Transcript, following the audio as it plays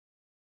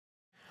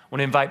want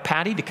to invite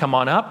Patty to come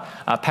on up.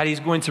 Patty is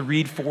going to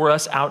read for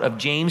us out of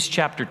James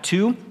chapter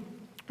 2.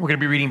 We're going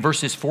to be reading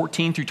verses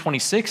 14 through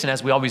 26. And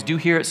as we always do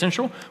here at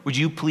Central, would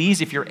you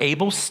please, if you're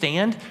able,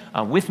 stand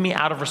with me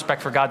out of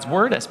respect for God's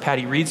word as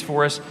Patty reads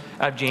for us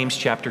out of James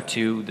chapter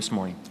 2 this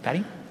morning.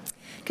 Patty?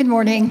 Good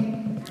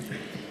morning.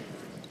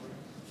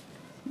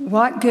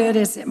 What good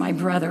is it, my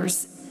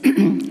brothers,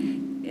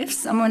 if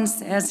someone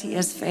says he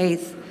has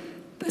faith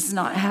but does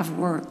not have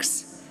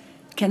works?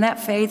 Can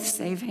that faith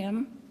save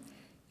him?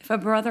 If a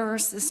brother or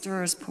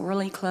sister is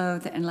poorly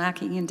clothed and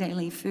lacking in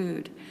daily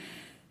food,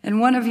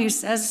 and one of you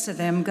says to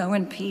them, "Go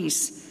in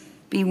peace,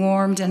 be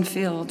warmed and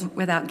filled,"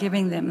 without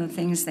giving them the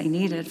things they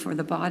needed for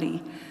the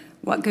body,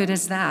 what good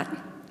is that?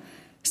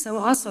 So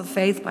also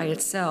faith by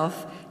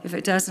itself, if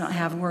it does not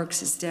have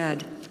works, is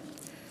dead.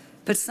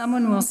 But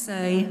someone will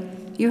say,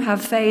 "You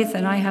have faith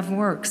and I have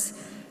works.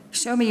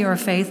 Show me your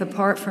faith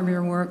apart from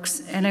your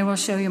works, and I will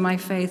show you my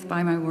faith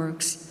by my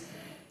works."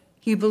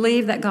 You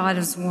believe that God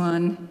is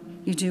one.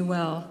 You do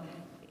well.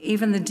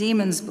 Even the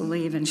demons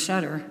believe and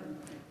shudder.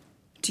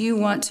 Do you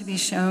want to be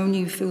shown,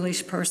 you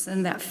foolish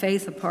person, that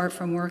faith apart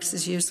from works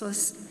is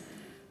useless?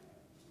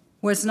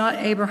 Was not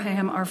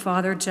Abraham our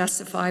father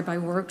justified by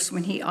works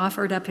when he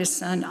offered up his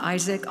son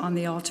Isaac on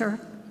the altar?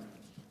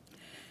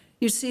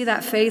 You see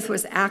that faith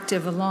was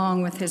active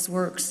along with his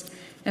works,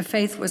 and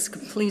faith was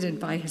completed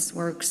by his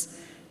works.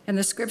 And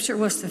the scripture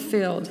was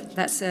fulfilled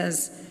that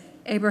says,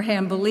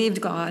 Abraham believed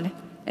God,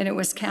 and it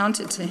was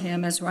counted to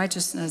him as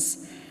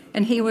righteousness,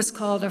 and he was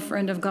called a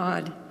friend of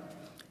God.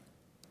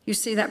 You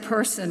see, that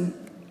person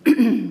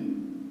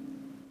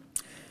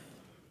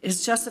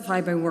is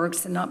justified by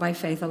works and not by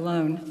faith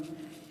alone.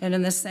 And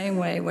in the same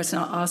way was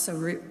not also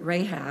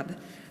Rahab,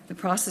 the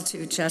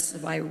prostitute,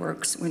 justified by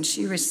works when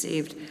she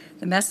received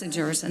the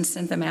messengers and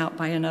sent them out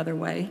by another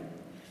way?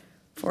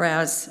 For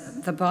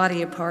as the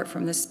body apart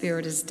from the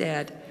spirit is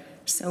dead,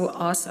 so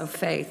also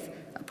faith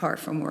apart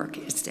from work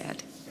is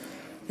dead.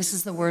 This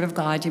is the word of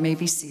God. You may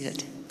be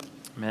seated.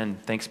 Amen.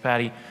 Thanks,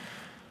 Patty.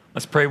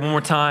 Let's pray one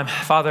more time.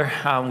 Father,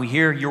 we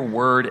hear your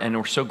word and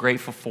we're so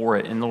grateful for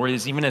it. And Lord,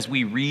 even as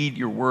we read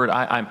your word,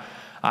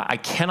 I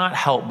cannot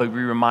help but be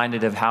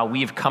reminded of how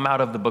we have come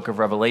out of the book of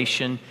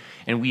Revelation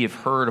and we have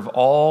heard of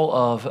all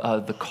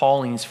of the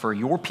callings for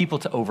your people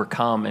to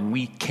overcome. And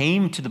we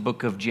came to the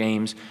book of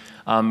James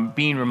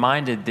being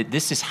reminded that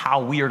this is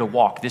how we are to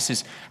walk. This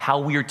is how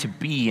we are to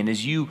be. And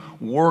as you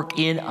work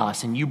in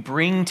us and you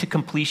bring to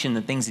completion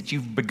the things that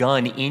you've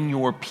begun in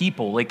your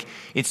people, like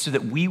it's so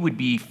that we would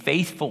be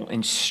faithful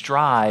and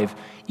strive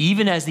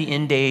even as the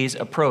end days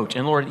approach.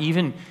 And Lord,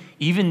 even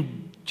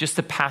just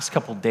the past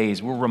couple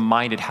days, we're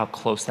reminded how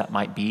close that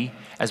might be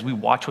as we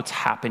watch what's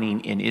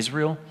happening in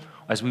Israel,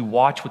 as we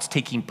watch what's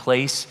taking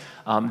place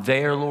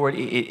there, Lord.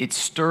 It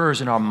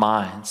stirs in our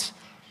minds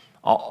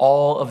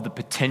all of the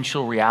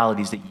potential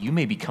realities that you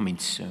may be coming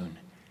soon.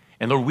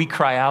 And Lord, we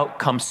cry out,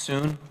 come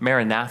soon,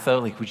 Maranatha,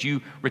 like would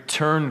you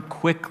return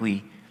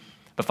quickly?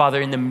 But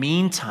Father, in the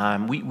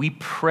meantime, we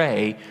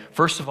pray,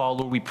 first of all,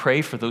 Lord, we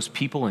pray for those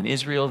people in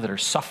Israel that are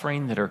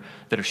suffering, that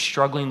are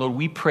struggling. Lord,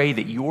 we pray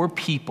that your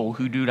people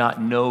who do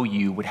not know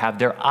you would have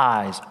their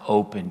eyes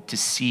open to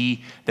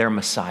see their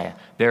Messiah,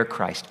 their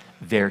Christ,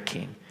 their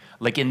King.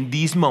 Like in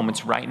these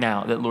moments right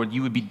now, that Lord,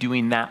 you would be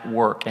doing that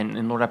work.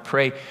 And Lord, I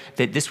pray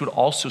that this would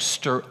also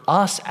stir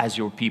us as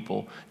your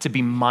people to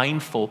be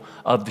mindful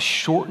of the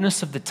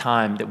shortness of the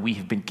time that we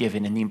have been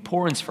given and the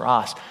importance for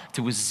us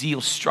to with zeal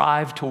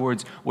strive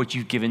towards what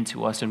you've given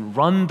to us and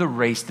run the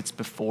race that's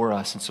before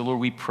us. And so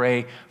Lord, we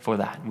pray for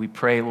that. And we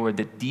pray, Lord,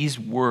 that these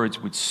words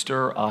would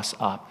stir us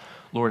up.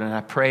 Lord, and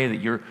I pray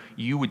that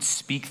you would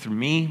speak through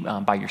me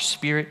by your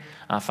Spirit,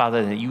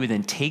 Father, that you would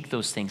then take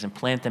those things and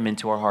plant them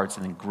into our hearts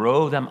and then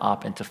grow them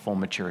up into full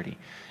maturity.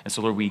 And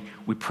so, Lord, we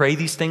pray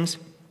these things,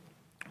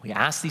 we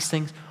ask these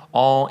things,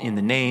 all in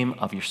the name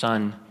of your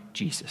Son,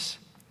 Jesus.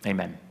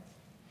 Amen.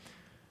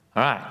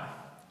 All right,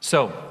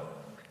 so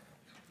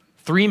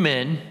 3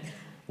 men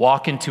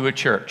walk into a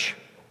church.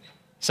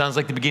 Sounds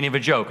like the beginning of a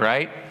joke,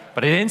 right?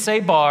 But I didn't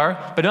say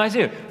bar, but no, I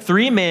do.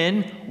 3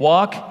 men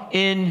walk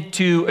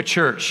into a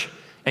church.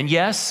 And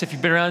yes, if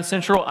you've been around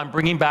Central, I'm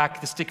bringing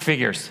back the stick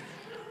figures.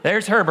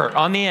 There's Herbert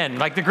on the end,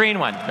 like the green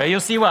one. Right? You'll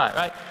see why,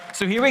 right?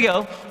 So here we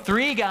go.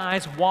 3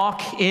 guys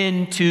walk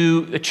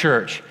into the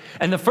church.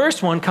 And the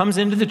first one comes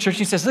into the church and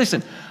he says,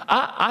 listen,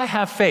 I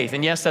have faith.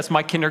 And yes, that's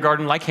my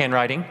kindergarten-like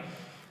handwriting.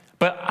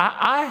 But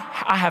I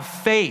have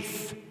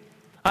faith.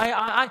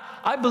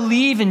 I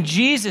believe in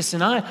Jesus,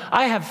 and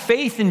I have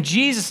faith in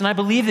Jesus, and I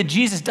believe that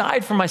Jesus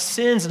died for my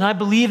sins, and I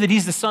believe that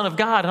he's the Son of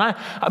God, and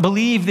I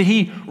believe that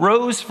he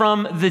rose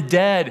from the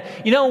dead.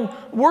 You know,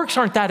 works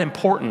aren't that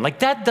important. Like,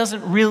 that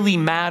doesn't really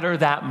matter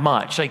that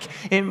much. Like,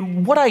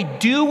 and what I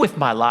do with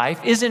my life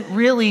isn't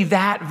really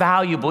that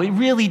valuable. It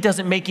really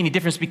doesn't make any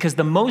difference because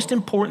the most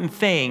important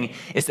thing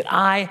is that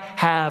I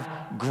have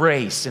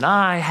grace, and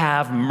I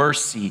have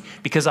mercy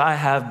because I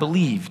have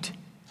believed.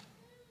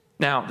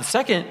 Now, the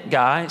second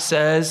guy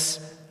says,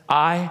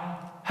 I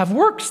have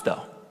works,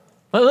 though.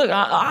 Look,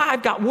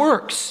 I've got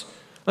works.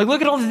 Like,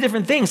 look at all the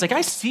different things. Like,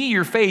 I see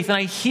your faith and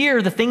I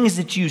hear the things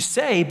that you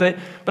say, but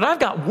I've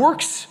got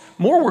works,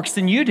 more works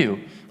than you do.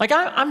 Like,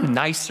 I'm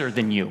nicer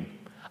than you.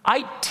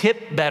 I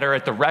tip better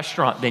at the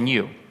restaurant than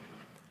you.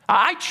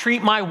 I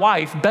treat my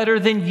wife better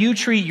than you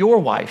treat your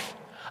wife.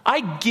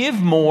 I give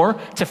more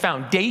to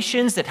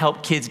foundations that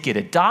help kids get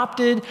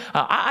adopted.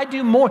 I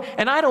do more,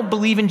 and I don't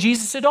believe in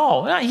Jesus at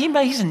all.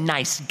 He's a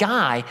nice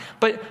guy,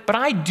 but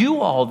I do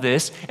all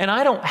this, and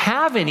I don't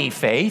have any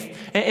faith.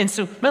 And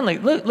so, man,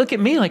 like, look at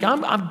me, like,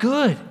 I'm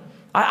good.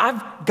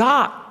 I've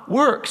got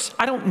works.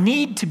 I don't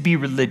need to be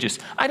religious.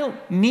 I don't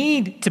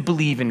need to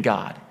believe in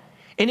God.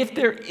 And if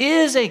there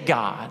is a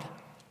God,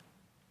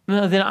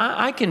 then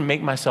I can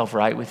make myself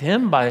right with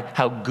him by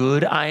how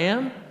good I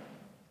am.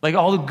 Like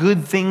all the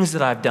good things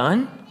that I've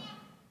done.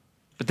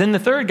 But then the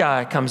third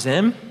guy comes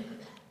in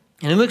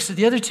and he looks at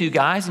the other two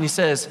guys and he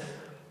says,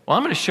 well,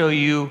 I'm going to show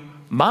you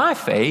my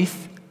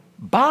faith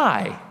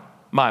by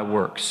my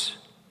works.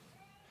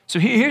 So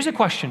here's a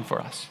question for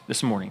us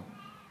this morning.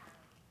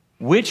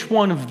 Which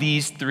one of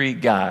these three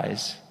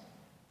guys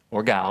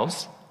or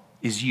gals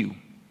is you?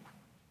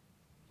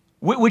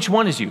 Which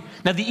one is you?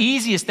 Now, the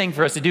easiest thing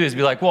for us to do is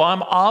be like, well,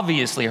 I'm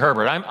obviously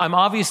Herbert. I'm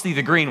obviously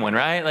the green one,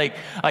 right?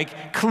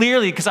 Like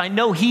clearly, because I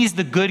know he's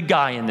the good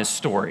guy in this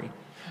story,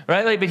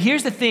 right? Like, but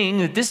here's the thing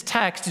that this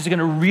text is going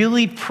to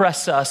really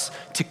press us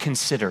to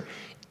consider.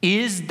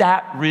 Is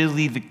that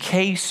really the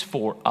case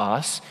for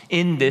us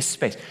in this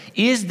space?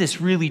 Is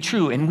this really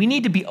true? And we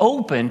need to be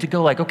open to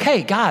go like,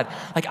 okay, God,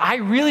 like I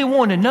really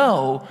want to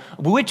know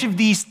which of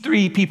these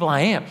three people I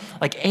am.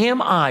 Like, am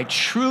I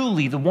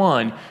truly the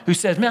one who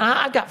says, man,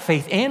 I've got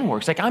faith and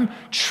works. Like, I'm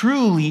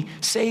truly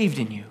saved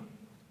in you.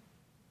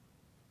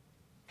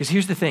 Because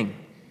here's the thing.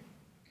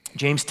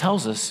 James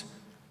tells us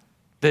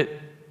that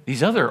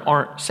these other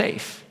aren't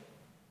safe.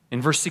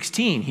 In verse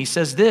 16, he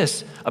says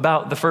this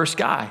about the first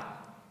guy.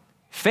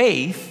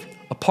 Faith,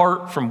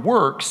 apart from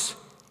works,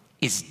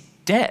 is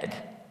dead.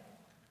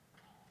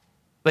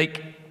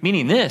 Like,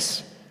 meaning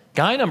this,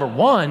 guy number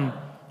one,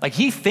 like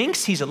he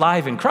thinks he's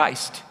alive in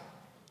Christ.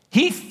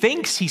 He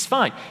thinks he's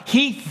fine.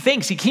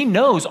 He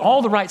knows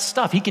all the right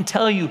stuff. He can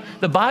tell you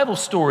the Bible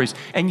stories.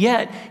 And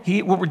yet,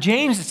 what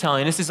James is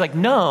telling us is like,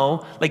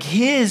 no, like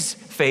his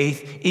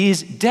faith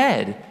is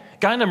dead.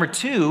 Guy number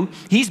two,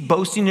 he's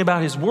boasting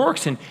about his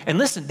works. And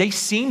listen, they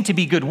seem to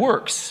be good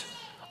works.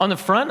 On the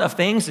front of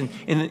things,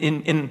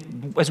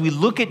 and as we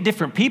look at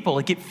different people,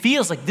 like it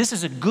feels like this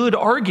is a good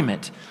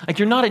argument. Like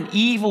you're not an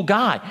evil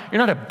guy. You're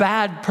not a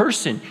bad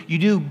person. You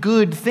do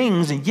good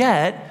things. And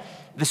yet,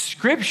 the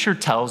scripture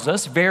tells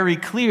us very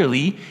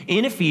clearly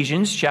in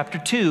Ephesians chapter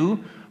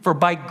 2, for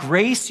by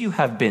grace you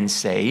have been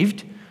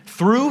saved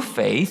through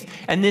faith,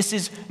 and this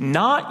is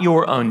not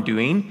your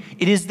undoing.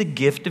 It is the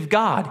gift of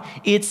God.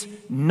 It's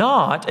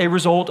not a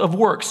result of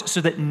works,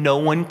 so that no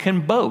one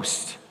can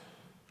boast.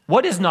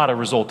 What is not a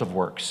result of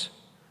works?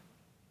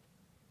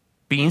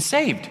 Being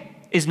saved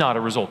is not a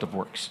result of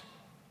works.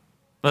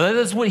 Well,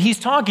 that's what he's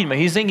talking about.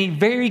 He's saying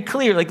very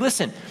clear, like,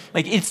 listen,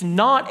 like it's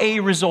not a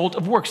result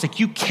of works. Like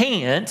you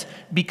can't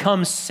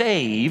become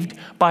saved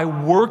by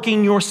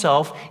working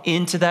yourself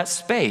into that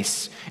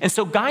space. And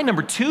so guy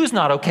number two is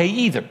not okay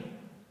either.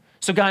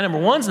 So guy number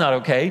one's not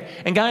okay,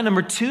 and guy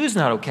number two is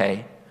not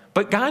okay.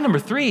 But guy number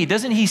three,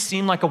 doesn't he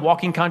seem like a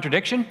walking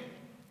contradiction?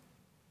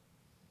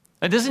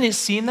 Doesn't it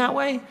seem that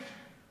way?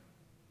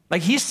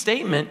 Like his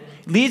statement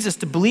leads us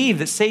to believe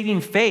that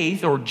saving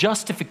faith or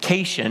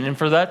justification, and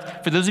for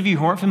those of you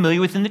who aren't familiar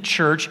within the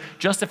church,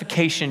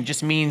 justification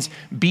just means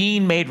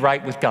being made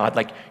right with God.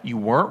 Like you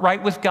weren't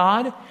right with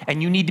God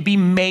and you need to be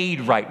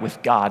made right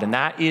with God. And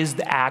that is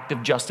the act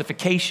of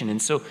justification.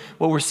 And so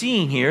what we're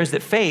seeing here is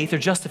that faith or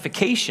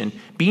justification,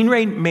 being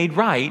made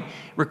right,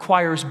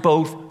 requires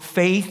both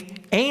faith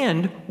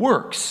and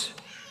works.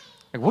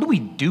 Like what do we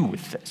do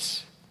with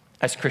this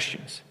as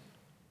Christians?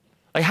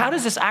 Like, how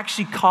does this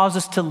actually cause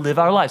us to live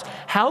our lives?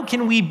 How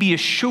can we be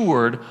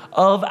assured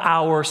of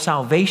our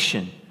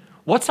salvation?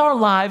 What's our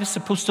lives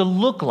supposed to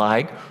look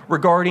like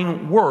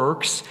regarding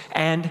works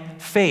and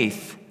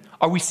faith?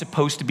 Are we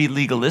supposed to be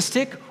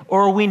legalistic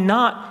or are we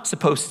not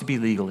supposed to be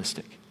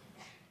legalistic?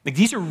 Like,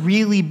 these are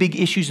really big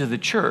issues of the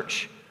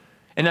church.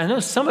 And I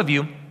know some of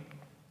you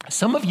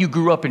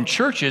grew up in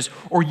churches,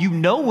 or you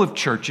know of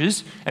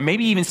churches, and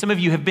maybe even some of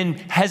you have been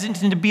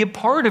hesitant to be a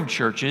part of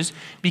churches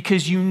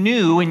because you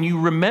knew and you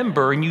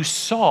remember and you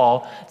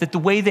saw that the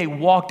way they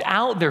walked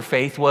out their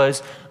faith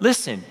was,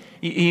 listen,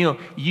 you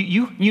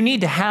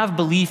need to have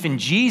belief in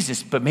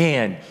Jesus, but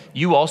man,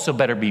 you also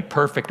better be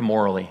perfect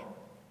morally.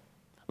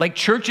 Like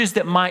churches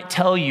that might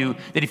tell you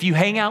that if you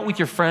hang out with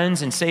your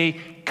friends and say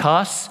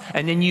cuss,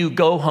 and then you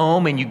go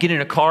home and you get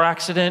in a car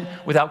accident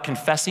without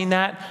confessing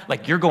that,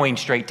 like you're going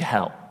straight to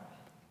hell.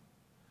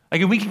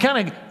 Like we can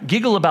kind of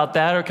giggle about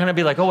that or kind of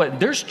be like, oh,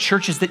 there's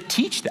churches that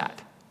teach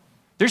that.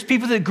 There's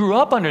people that grew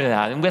up under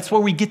that, and that's where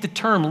we get the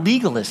term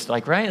legalist,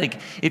 like, right? Like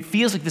it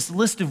feels like this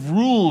list of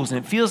rules,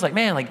 and it feels like,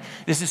 man, like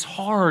this is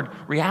hard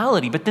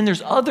reality. But then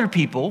there's other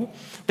people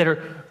that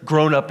are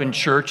grown up in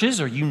churches,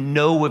 or you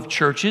know of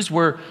churches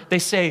where they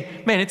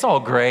say, man, it's all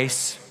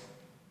grace.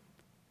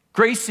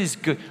 Grace is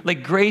good.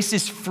 Like, grace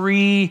is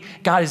free.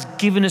 God has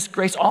given us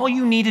grace. All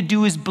you need to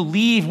do is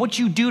believe. What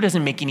you do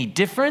doesn't make any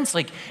difference.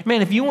 Like,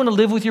 man, if you want to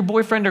live with your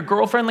boyfriend or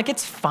girlfriend, like,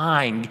 it's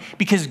fine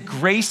because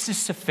grace is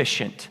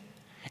sufficient.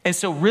 And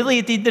so really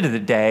at the end of the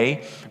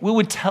day, we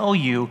would tell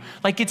you,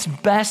 like, it's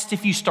best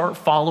if you start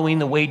following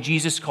the way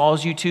Jesus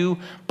calls you to,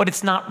 but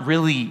it's not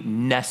really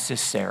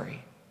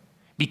necessary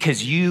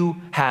because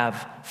you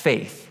have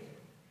faith.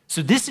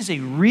 So this is a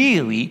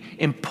really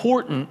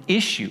important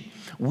issue.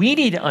 We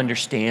need to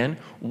understand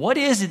what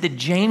is it that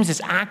James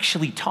is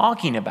actually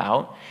talking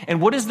about,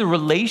 and what is the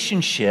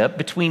relationship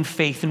between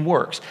faith and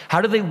works?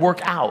 How do they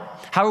work out?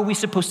 How are we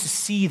supposed to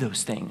see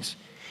those things?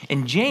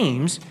 And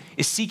James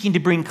is seeking to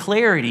bring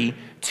clarity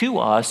to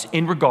us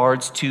in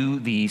regards to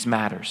these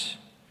matters.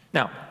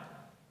 Now,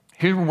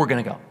 here's where we're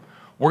going to go.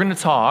 We're going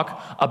to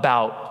talk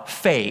about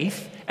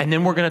faith, and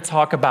then we're going to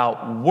talk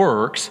about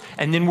works,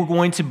 and then we're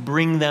going to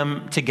bring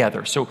them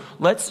together. So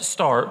let's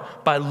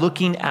start by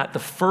looking at the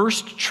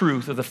first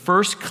truth or the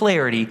first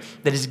clarity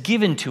that is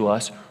given to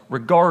us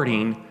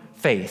regarding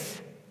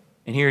faith.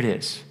 And here it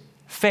is.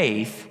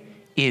 Faith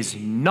is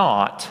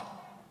not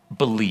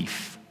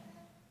belief.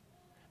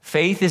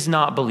 Faith is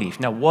not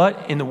belief. Now,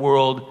 what in the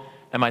world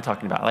am I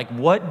talking about? Like,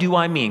 what do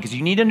I mean? Because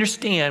you need to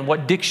understand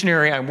what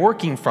dictionary I'm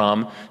working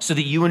from so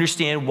that you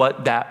understand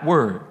what that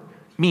word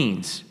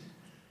means.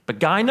 But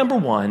guy number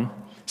one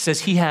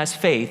says he has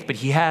faith, but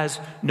he has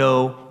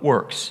no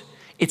works.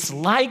 It's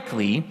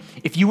likely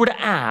if you were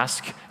to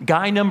ask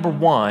guy number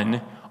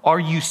one, are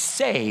you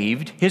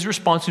saved? His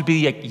response would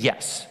be like,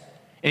 yes.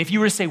 And if you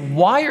were to say,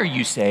 why are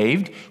you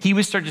saved? He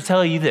would start to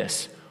tell you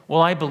this.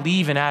 Well, I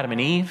believe in Adam and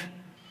Eve.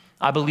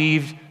 I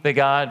believe that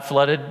God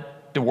flooded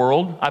the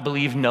world. I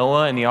believe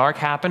Noah and the ark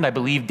happened. I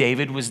believe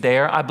David was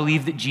there. I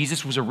believe that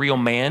Jesus was a real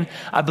man.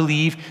 I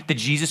believe that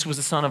Jesus was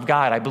the Son of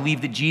God. I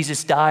believe that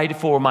Jesus died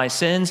for my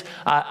sins.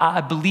 I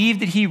believe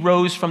that he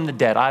rose from the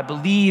dead. I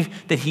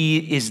believe that he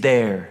is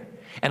there.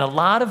 And a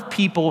lot of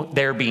people,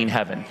 there being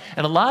heaven,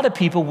 and a lot of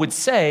people would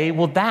say,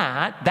 well,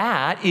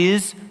 that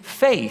is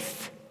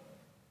faith.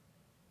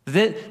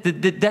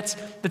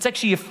 That's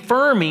actually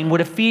affirming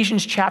what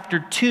Ephesians chapter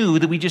 2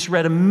 that we just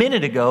read a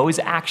minute ago is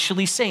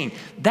actually saying.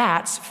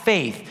 That's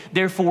faith.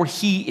 Therefore,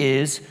 he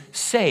is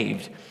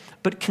saved.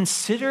 But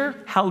consider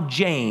how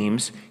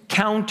James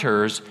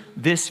counters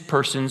this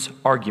person's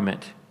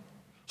argument.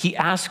 He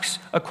asks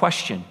a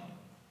question.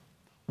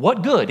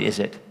 What good is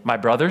it, my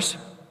brothers,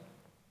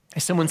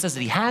 if someone says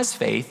that he has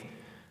faith,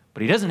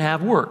 but he doesn't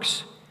have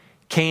works?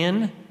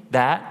 Can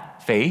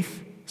that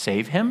faith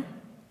save him?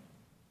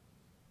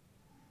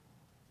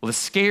 Well, the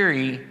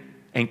scary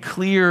and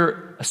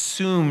clear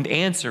assumed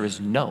answer is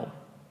no.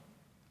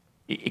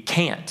 It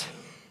can't.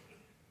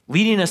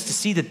 Leading us to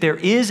see that there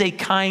is a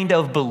kind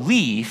of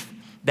belief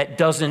that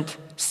doesn't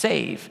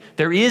save.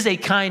 There is a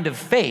kind of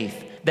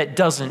faith that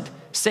doesn't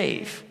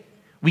save.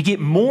 We get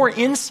more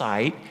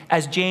insight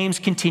as James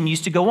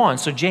continues to go on.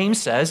 So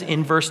James says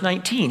in verse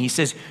 19, he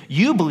says,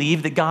 you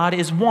believe that God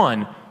is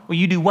one. Well,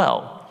 you do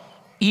well.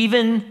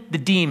 Even the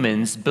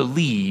demons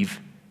believe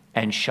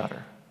and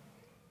shudder.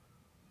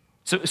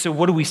 So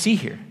what do we see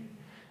here?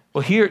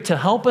 Well, here, to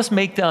help us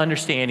make the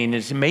understanding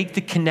is to make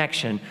the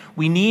connection,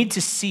 we need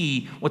to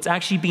see what's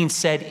actually being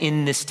said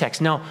in this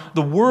text. Now,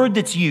 the word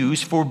that's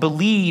used for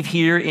believe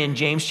here in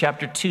James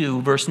chapter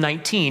 2, verse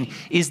 19,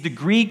 is the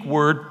Greek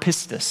word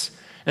pistis.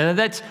 And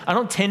I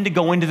don't tend to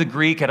go into the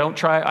Greek.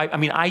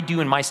 I do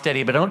in my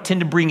study, but I don't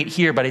tend to bring it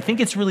here. But I think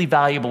it's really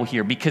valuable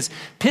here because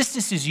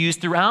pistis is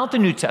used throughout the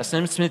New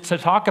Testament to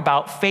talk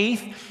about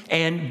faith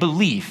and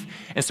belief.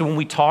 And so when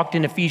we talked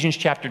in Ephesians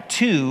chapter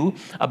 2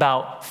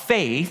 about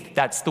faith,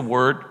 that's the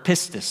word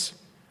pistis.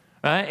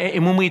 Right?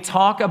 And when we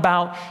talk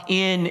about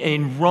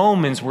in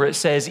Romans where it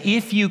says,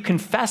 if you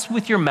confess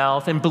with your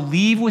mouth and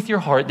believe with your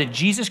heart that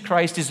Jesus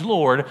Christ is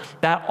Lord,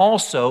 that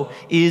also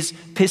is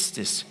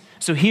pistis.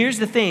 So here's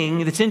the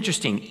thing that's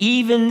interesting.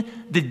 Even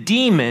the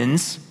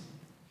demons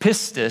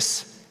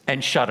pistis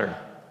and shudder.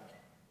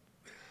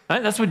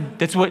 Right? That's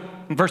what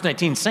verse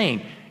 19 is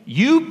saying.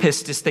 You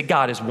pistis that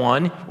God is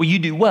one. Well, you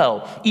do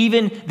well.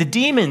 Even the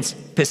demons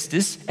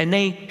pistis and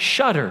they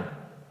shudder.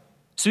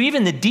 So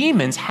even the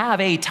demons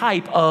have a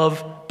type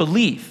of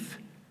belief,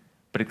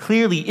 but it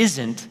clearly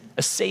isn't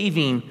a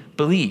saving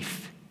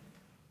belief.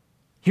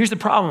 Here's the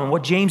problem,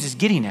 what James is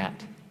getting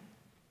at.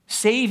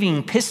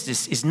 Saving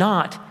pistis is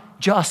not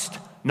just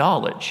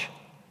knowledge.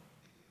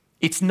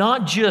 It's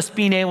not just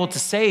being able to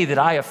say that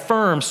I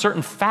affirm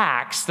certain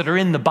facts that are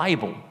in the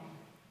Bible,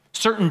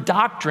 certain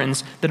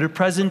doctrines that are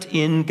present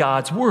in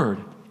God's word.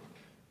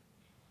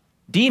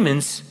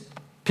 Demons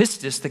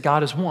pistis that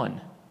God is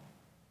one.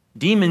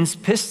 Demons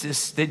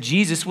pistis that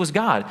Jesus was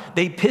God.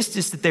 They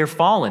pistis that they're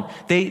fallen.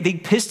 They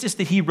pistis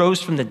that he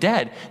rose from the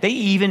dead. They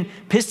even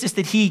pistis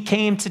that he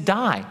came to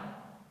die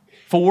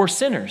for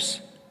sinners.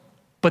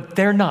 But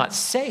they're not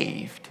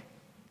saved.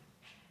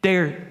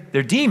 They're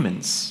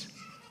demons.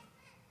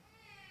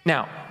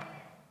 Now,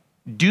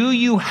 do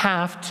you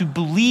have to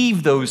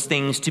believe those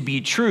things to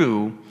be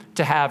true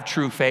to have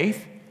true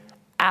faith?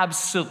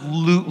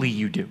 Absolutely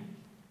you do.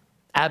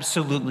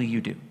 Absolutely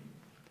you do.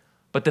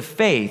 But the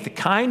faith, the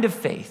kind of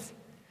faith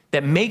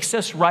that makes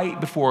us right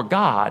before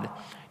God,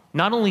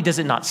 not only does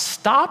it not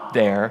stop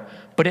there,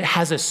 but it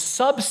has a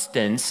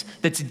substance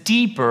that's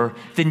deeper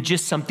than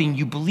just something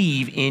you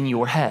believe in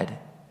your head.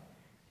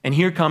 And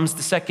here comes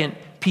the second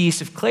piece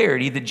of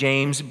clarity that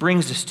James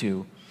brings us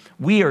to.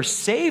 We are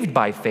saved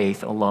by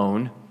faith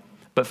alone,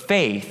 but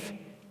faith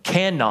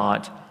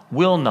cannot,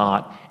 will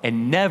not,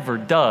 and never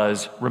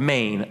does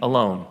remain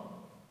alone.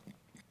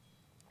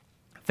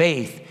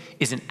 Faith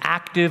is an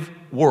active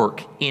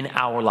work in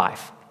our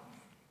life.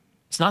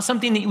 It's not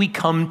something that we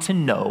come to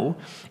know.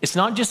 It's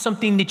not just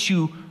something that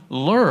you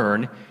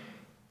learn.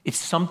 It's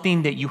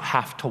something that you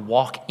have to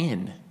walk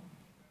in.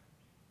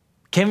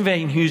 Kevin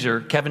Van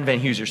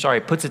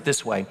Heuser, puts it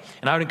this way,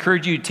 and I would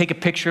encourage you to take a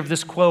picture of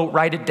this quote,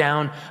 write it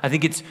down. I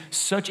think it's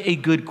such a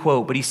good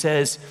quote, but he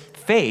says,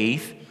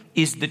 faith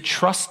is the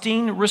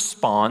trusting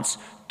response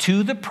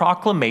to the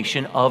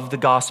proclamation of the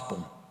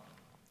gospel.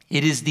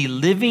 It is the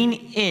living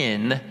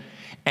in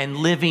and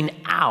living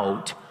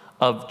out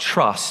of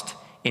trust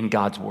in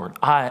God's word.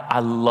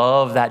 I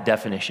love that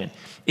definition.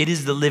 It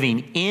is the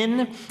living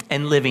in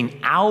and living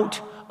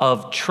out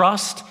of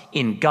trust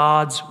in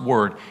God's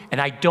word.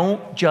 And I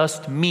don't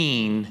just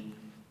mean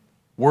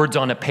words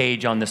on a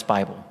page on this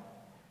Bible.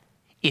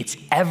 It's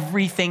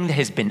everything that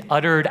has been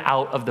uttered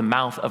out of the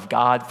mouth of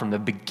God from the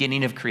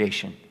beginning of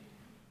creation.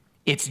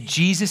 It's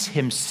Jesus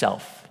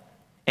himself,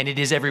 and it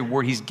is every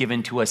word he's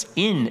given to us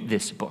in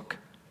this book.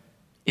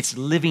 It's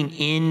living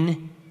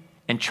in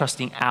and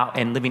trusting out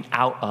and living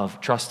out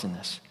of trust in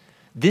this.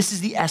 This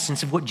is the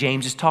essence of what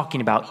James is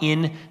talking about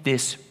in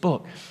this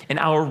book. And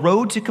our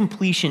road to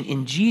completion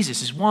in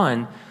Jesus is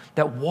one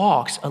that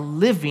walks a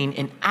living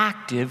and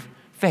active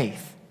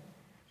faith.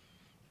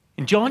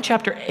 In John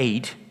chapter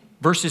 8,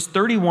 verses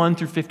 31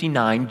 through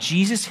 59,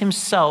 Jesus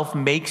himself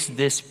makes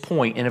this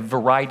point in a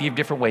variety of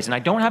different ways. And I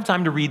don't have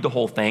time to read the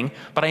whole thing,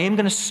 but I am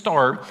going to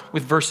start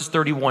with verses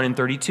 31 and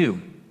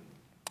 32.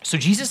 So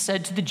Jesus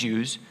said to the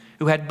Jews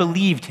who had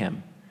believed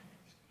him,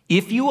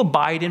 "If you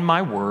abide in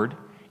my word,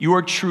 you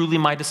are truly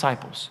my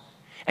disciples.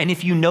 And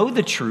if you know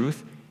the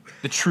truth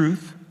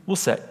will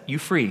set you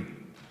free."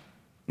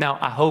 Now,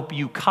 I hope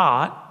you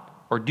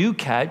caught or do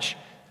catch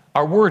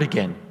our word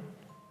again.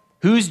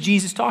 Who's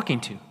Jesus talking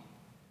to?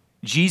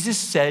 Jesus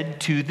said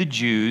to the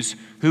Jews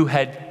who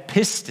had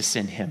pistis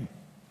in him.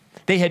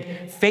 They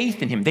had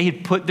faith in him. They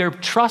had put their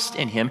trust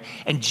in him.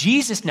 And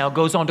Jesus now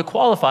goes on to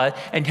qualify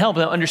and help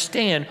them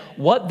understand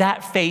what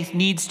that faith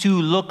needs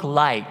to look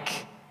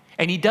like.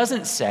 And he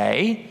doesn't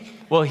say,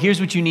 well,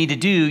 here's what you need to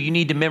do. You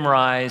need to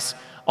memorize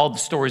all the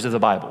stories of the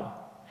Bible.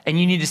 And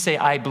you need to say,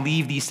 I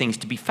believe these things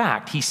to be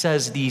fact. He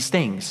says these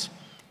things.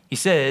 He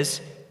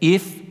says,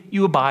 if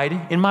you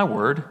abide in my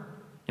word,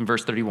 in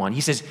verse 31.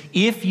 He says,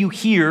 if you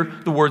hear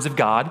the words of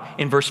God,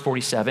 in verse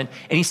 47.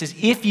 And he says,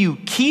 if you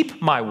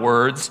keep my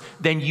words,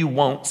 then you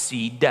won't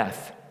see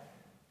death.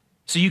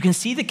 So you can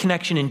see the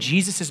connection in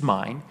Jesus'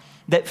 mind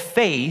that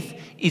faith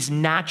is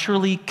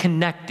naturally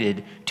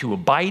connected to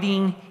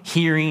abiding,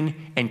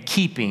 hearing, and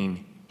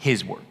keeping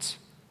his words.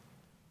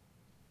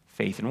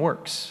 Faith and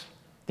works.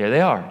 There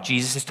they are.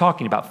 Jesus is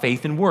talking about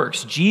faith and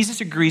works. Jesus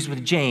agrees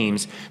with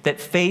James that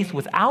faith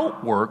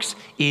without works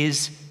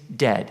is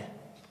dead.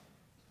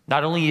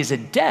 Not only is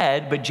it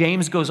dead, but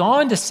James goes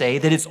on to say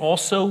that it's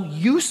also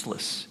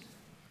useless.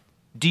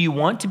 Do you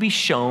want to be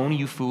shown,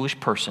 you foolish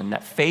person,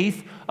 that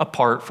faith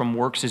apart from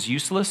works is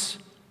useless?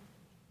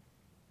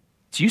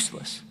 It's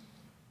useless.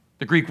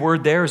 The Greek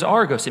word there is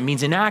argos. It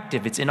means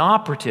inactive. It's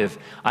inoperative.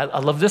 I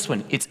love this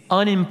one. It's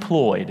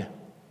unemployed.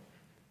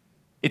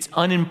 It's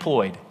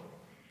unemployed.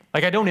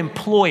 Like I don't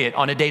employ it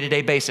on a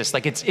day-to-day basis.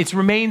 Like it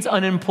remains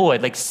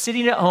unemployed, like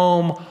sitting at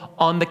home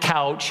on the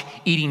couch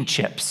eating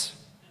chips.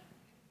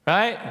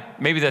 Right?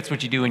 Maybe that's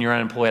what you do when you're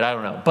unemployed. I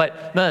don't know.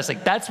 But no, it's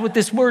like that's what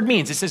this word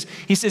means.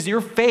 He says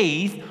your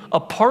faith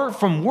apart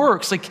from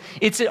works, like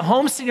it's at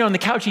home sitting on the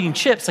couch eating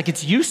chips, like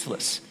it's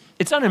useless.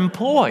 It's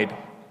unemployed.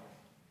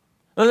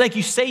 Like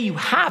you say you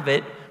have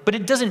it, but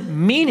it doesn't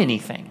mean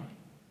anything.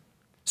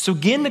 So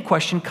again, the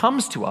question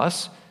comes to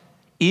us,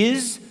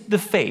 is the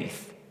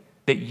faith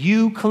that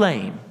you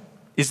claim,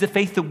 is the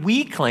faith that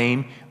we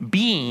claim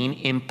being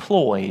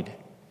employed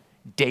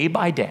day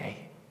by day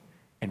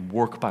and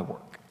work by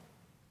work?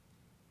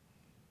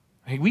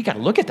 We got to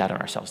look at that on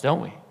ourselves,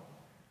 don't we?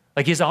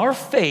 Like, is our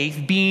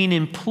faith being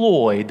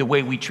employed the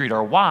way we treat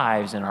our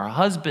wives and our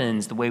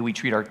husbands, the way we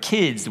treat our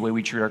kids, the way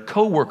we treat our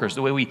coworkers,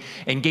 the way we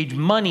engage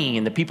money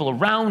and the people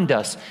around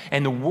us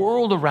and the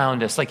world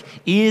around us? Like,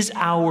 is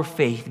our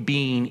faith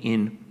being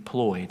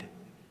employed?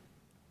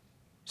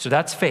 So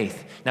that's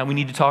faith. Now we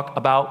need to talk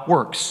about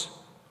works.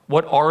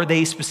 What are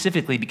they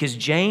specifically? Because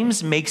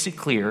James makes it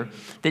clear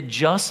that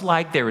just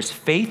like there is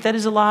faith that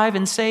is alive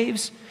and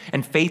saves,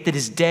 and faith that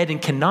is dead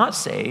and cannot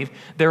save,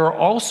 there are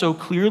also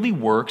clearly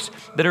works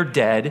that are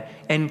dead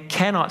and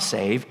cannot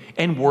save,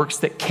 and works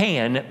that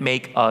can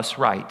make us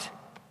right.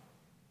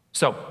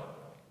 So,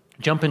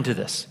 jump into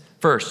this.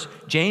 First,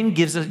 James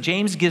gives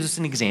us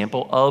an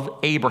example of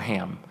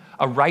Abraham,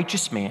 a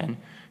righteous man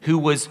who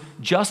was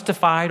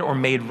justified or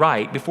made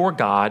right before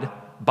God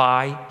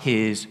by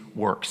his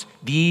works.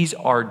 These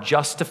are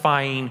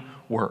justifying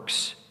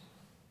works.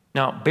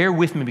 Now, bear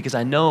with me because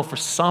I know for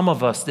some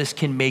of us, this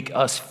can make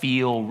us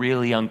feel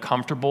really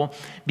uncomfortable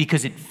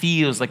because it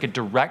feels like a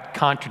direct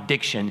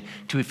contradiction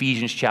to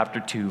Ephesians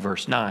chapter 2,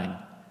 verse 9.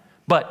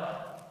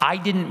 But I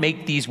didn't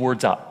make these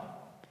words up.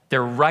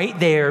 They're right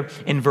there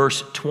in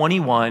verse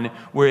 21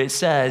 where it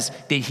says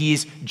that he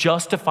is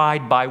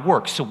justified by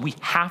works. So we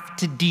have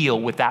to deal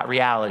with that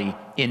reality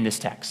in this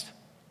text.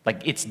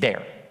 Like it's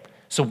there.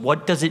 So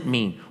what does it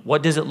mean?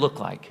 What does it look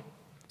like?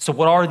 So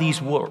what are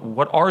these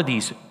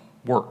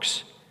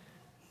works?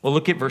 Well,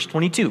 look at verse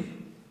 22.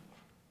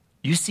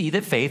 You see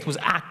that faith was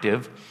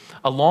active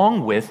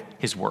along with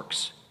his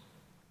works.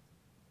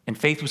 And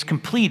faith was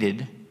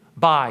completed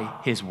by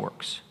his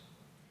works.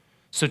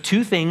 So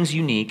two things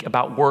unique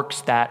about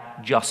works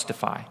that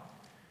justify.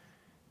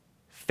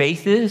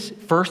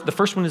 The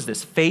first one is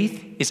this: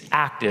 faith is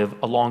active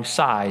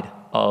alongside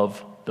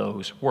of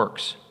those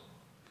works.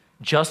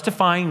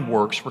 Justifying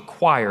works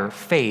require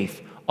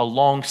faith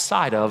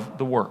alongside of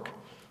the work.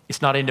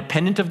 It's not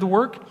independent of the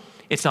work.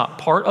 It's not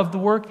part of the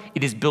work.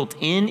 It is built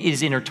in, it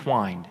is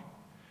intertwined.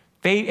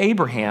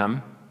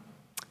 Abraham,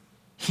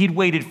 he'd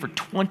waited for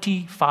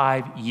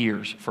 25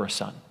 years for a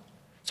son.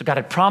 So God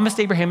had promised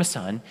Abraham a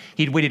son.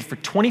 He'd waited for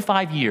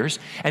 25 years,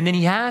 and then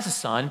he has a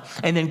son,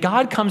 and then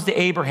God comes to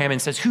Abraham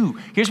and says,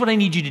 here's what I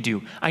need you to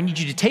do. I need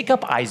you to take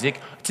up Isaac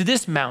to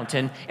this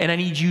mountain, and I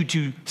need you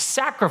to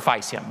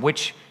sacrifice him,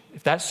 which,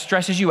 if that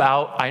stresses you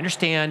out, I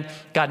understand.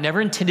 God never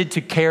intended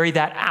to carry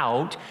that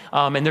out,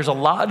 and there's a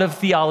lot of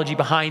theology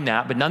behind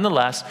that, but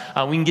nonetheless,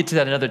 we can get to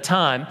that another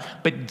time.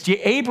 But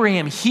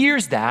Abraham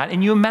hears that,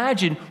 and you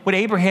imagine what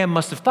Abraham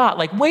must have thought.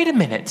 Like, wait a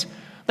minute.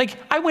 Like,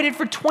 I waited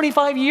for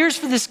 25 years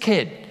for this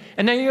kid,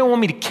 and now you're going to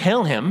want me to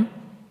kill him,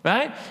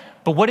 right?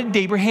 But what did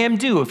Abraham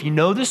do? If you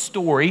know the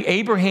story,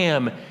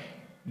 Abraham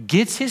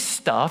gets his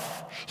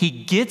stuff, he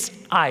gets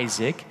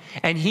Isaac,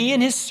 and he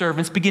and his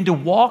servants begin to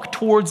walk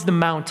towards the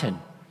mountain.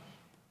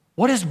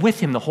 What is with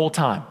him the whole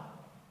time?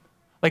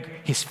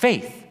 Like his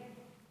faith.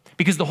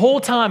 Because the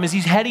whole time as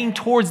he's heading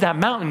towards that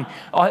mountain,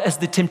 as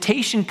the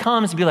temptation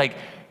comes to be like,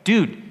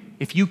 dude,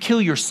 if you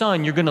kill your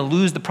son, you're going to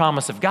lose the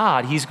promise of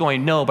God. He's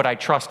going, no, but I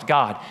trust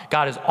God.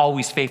 God is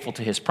always faithful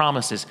to his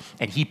promises,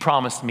 and he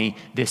promised me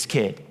this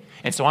kid.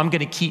 And so I'm going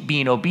to keep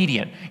being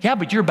obedient. Yeah,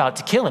 but you're about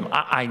to kill him.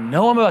 I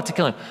know I'm about to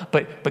kill him,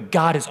 but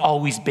God has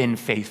always been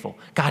faithful.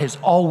 God has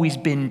always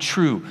been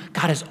true.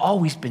 God has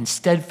always been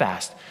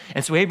steadfast.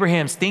 And so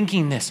Abraham's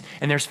thinking this,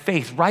 and there's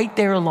faith right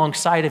there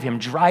alongside of him,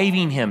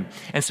 driving him.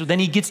 And so then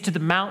he gets to the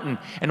mountain,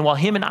 and while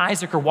him and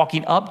Isaac are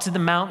walking up to the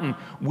mountain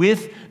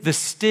with the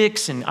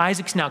sticks, and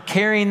Isaac's now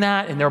carrying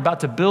that, and they're about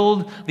to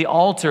build the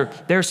altar,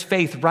 there's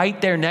faith right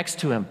there next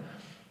to him.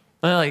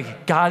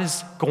 Like, God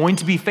is going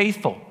to be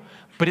faithful.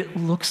 But it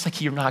looks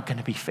like you're not going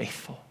to be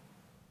faithful.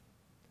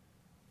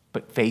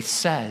 But faith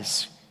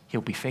says he'll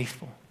be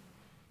faithful.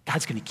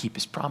 God's going to keep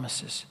his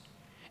promises.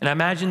 And I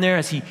imagine there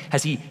as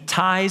he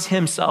ties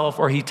himself,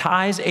 or he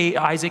ties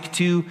Isaac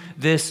to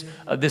this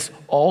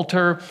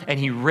altar, and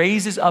he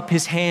raises up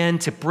his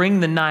hand to bring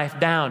the knife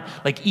down.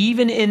 Like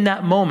even in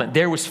that moment,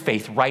 there was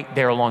faith right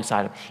there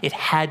alongside him. It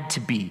had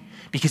to be,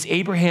 because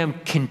Abraham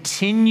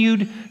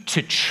continued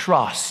to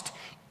trust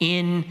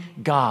in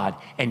God,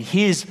 and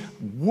his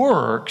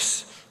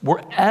works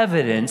were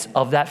evidence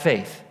of that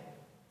faith.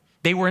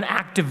 They were an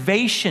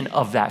activation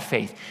of that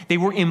faith. They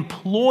were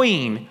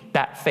employing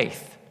that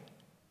faith.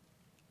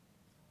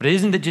 But it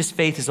isn't that just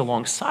faith is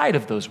alongside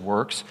of those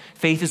works.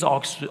 Faith is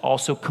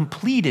also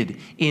completed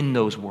in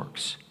those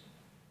works.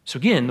 So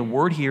again, the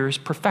word here is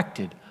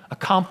perfected,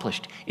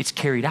 accomplished. It's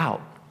carried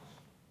out.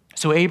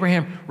 So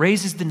Abraham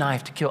raises the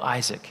knife to kill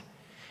Isaac,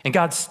 and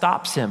God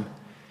stops him.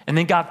 And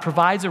then God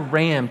provides a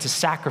ram to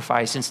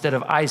sacrifice instead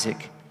of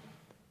Isaac.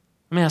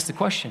 Let me ask the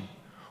question.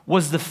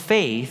 Was the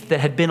faith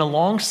that had been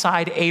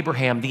alongside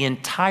Abraham the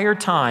entire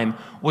time,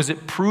 was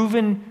it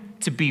proven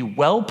to be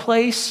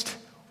well-placed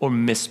or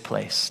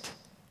misplaced?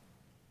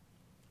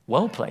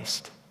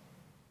 Well-placed.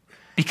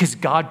 Because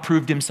God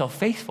proved himself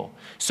faithful.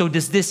 So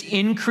does this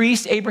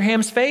increase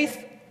Abraham's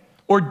faith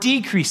or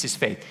decrease his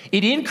faith?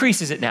 It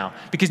increases it now,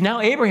 because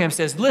now Abraham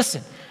says,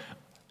 listen,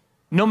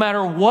 no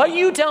matter what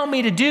you tell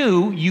me to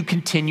do, you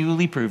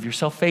continually prove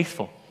yourself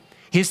faithful.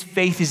 His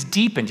faith is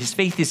deepened. His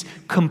faith is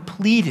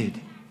completed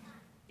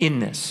in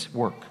this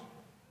work.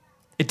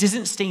 It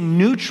doesn't stay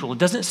neutral. It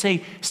doesn't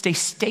stay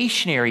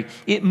stationary.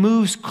 It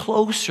moves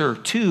closer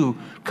to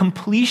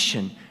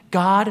completion.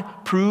 God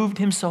proved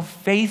himself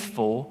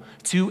faithful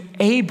to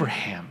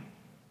Abraham.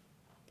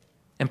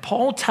 And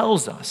Paul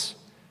tells us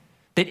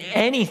that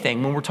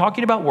anything, when we're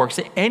talking about works,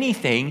 that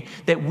anything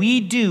that we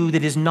do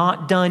that is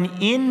not done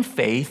in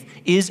faith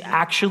is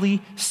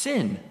actually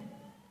sin.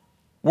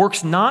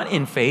 Works not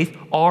in faith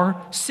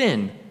are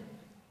sin.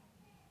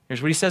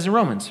 Here's what he says in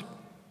Romans.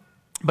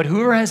 But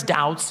whoever has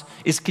doubts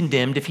is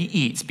condemned if he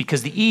eats,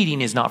 because the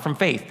eating is not from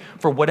faith.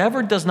 For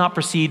whatever does not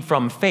proceed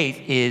from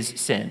faith is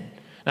sin.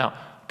 Now,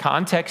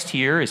 context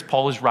here is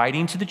Paul is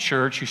writing to the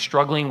church who's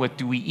struggling with,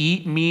 do we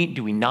eat meat?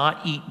 Do we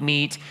not eat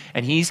meat?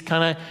 And he's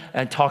kind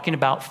of talking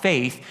about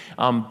faith.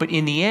 But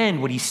in the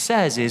end, what he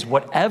says is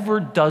whatever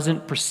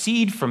doesn't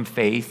proceed from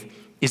faith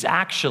is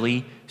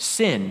actually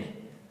sin.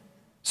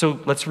 So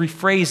let's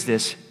rephrase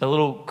this a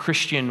little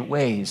Christian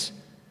ways.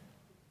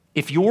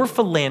 If your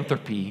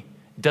philanthropy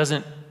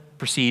doesn't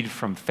proceed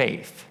from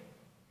faith,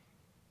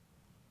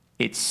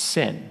 it's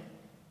sin.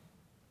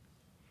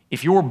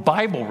 If your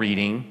Bible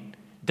reading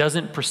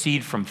doesn't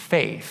proceed from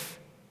faith,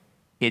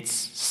 it's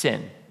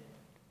sin.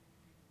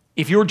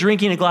 If your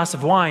drinking a glass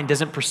of wine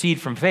doesn't proceed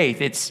from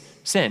faith, it's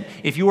sin.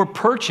 If your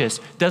purchase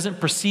doesn't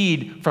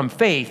proceed from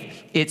faith,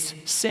 it's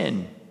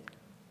sin.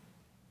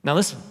 Now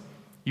listen,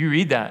 you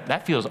read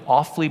that feels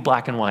awfully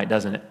black and white,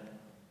 doesn't it?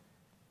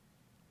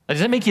 Does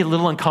that make you a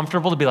little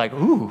uncomfortable to be like,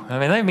 ooh, I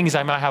mean, that means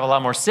I might have a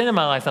lot more sin in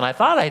my life than I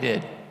thought I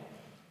did.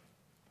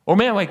 Or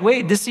man, like,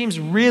 wait, this seems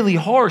really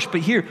harsh.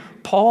 But here,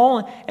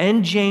 Paul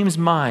and James'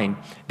 mind,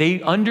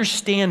 they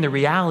understand the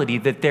reality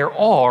that there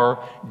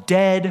are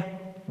dead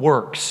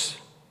works.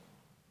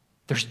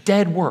 There's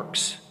dead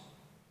works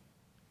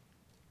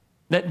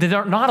that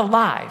are not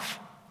alive.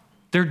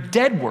 They're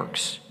dead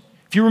works.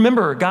 If you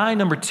remember guy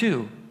number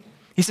 2,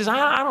 he says,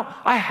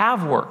 I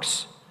have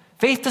works.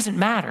 Faith doesn't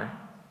matter.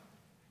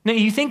 Now,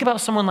 you think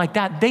about someone like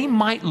that, they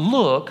might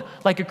look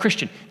like a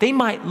Christian. They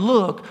might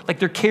look like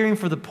they're caring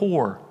for the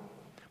poor.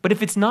 But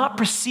if it's not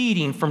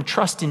proceeding from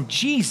trust in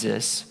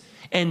Jesus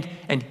and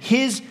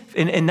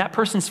that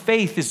person's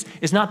faith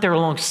is not there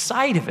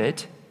alongside of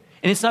it,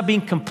 and it's not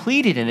being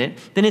completed in it,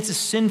 then it's a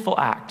sinful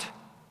act.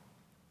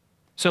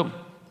 So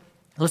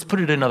let's put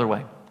it another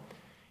way.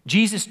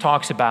 Jesus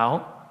talks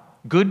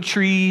about good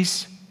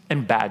trees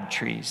and bad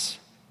trees.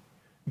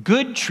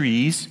 Good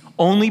trees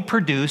only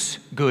produce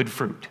good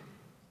fruit.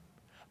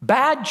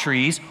 Bad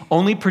trees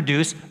only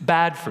produce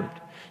bad fruit.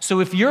 So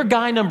if you're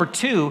guy number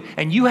 2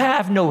 and you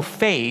have no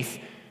faith,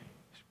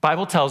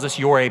 Bible tells us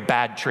you're a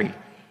bad tree.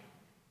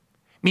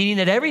 Meaning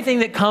that everything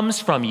that comes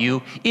from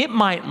you, it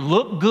might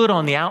look good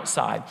on the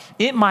outside.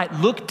 It might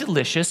look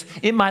delicious.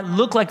 It might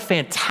look like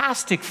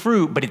fantastic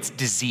fruit, but it's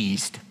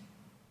diseased.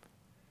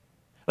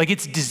 Like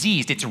it's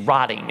diseased, it's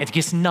rotting. It's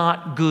just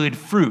not good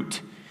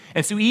fruit.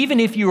 And so even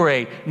if you are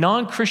a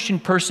non-Christian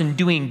person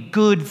doing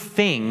good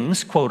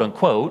things, quote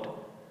unquote,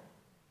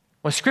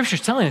 what Scripture's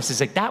telling us is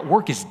like that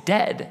work is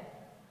dead.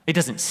 It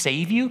doesn't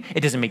save you. It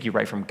doesn't make you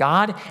right from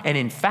God. And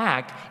in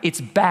fact, it's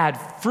bad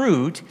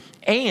fruit.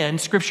 And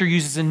Scripture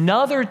uses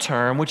another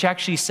term which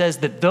actually says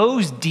that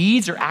those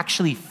deeds are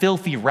actually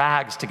filthy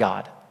rags to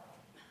God.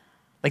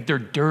 Like they're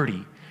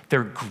dirty.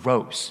 They're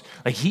gross.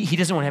 Like he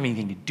doesn't want to have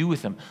anything to do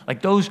with them.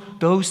 Like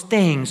those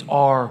things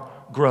are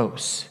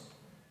gross.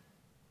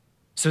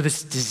 So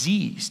this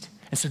diseased.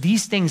 And so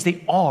these things,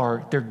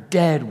 they're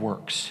dead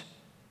works.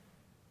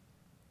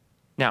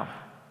 Now,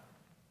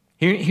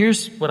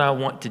 here's what I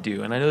want to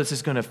do, and I know this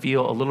is going to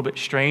feel a little bit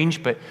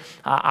strange, but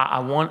I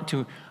want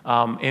to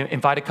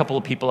invite a couple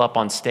of people up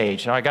on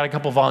stage. Now, I got a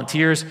couple of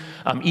volunteers.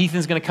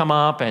 Ethan's going to come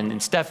up,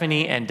 and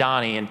Stephanie and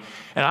Donnie, and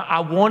I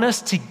want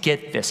us to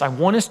get this. I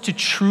want us to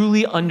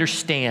truly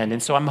understand,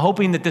 and so I'm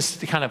hoping that this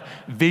kind of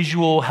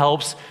visual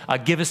helps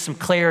give us some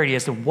clarity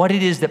as to what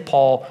it is that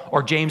Paul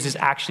or James is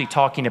actually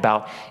talking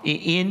about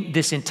in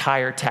this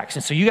entire text.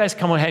 And so you guys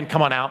come ahead and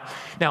come on out.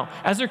 Now,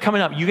 as they're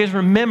coming up, you guys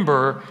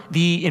remember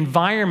the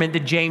environment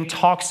that James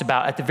talks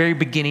about at the very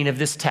beginning of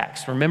this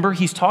text. Remember,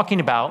 he's talking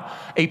about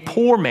a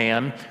poor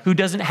man who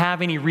doesn't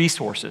have any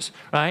resources,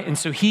 right? And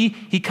so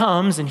he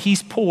comes and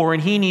he's poor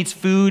and he needs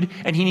food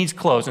and he needs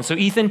clothes. And so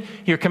Ethan,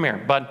 here, come here,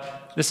 bud.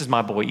 This is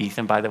my boy,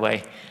 Ethan, by the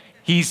way.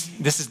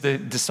 This is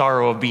the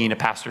sorrow of being a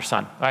pastor's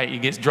son, right? He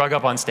gets drug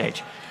up on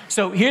stage.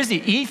 So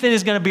Ethan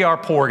is going to be our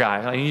poor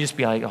guy. Like, you just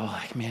be like,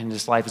 oh, man,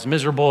 this life is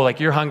miserable. Like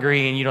you're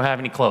hungry and you don't have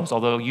any clothes,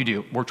 although you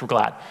do. We're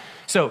glad.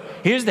 So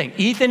here's the thing.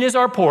 Ethan is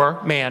our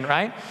poor man,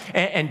 right?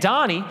 And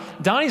Donnie's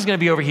going to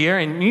be over here,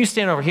 and you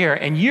stand over here,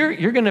 and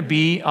you're going to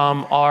be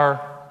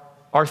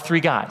our 3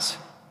 guys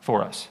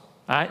for us.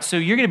 All right? So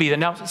you're going to be there.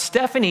 Now,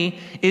 Stephanie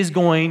is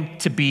going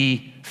to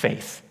be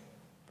Faith.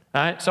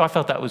 All right? So I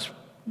felt that was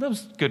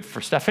good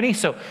for Stephanie.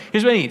 So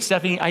here's what I need.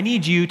 Stephanie, I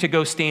need you to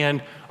go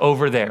stand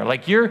over there.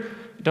 Like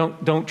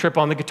don't trip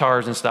on the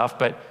guitars and stuff,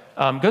 but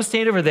go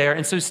stand over there.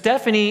 And so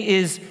Stephanie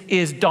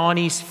is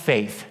Donnie's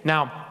Faith.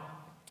 Now,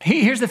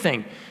 here's the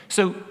thing.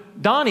 So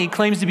Donnie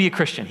claims to be a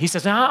Christian. He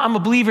says, I'm a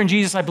believer in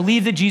Jesus. I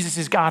believe that Jesus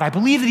is God. I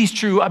believe that he's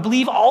true. I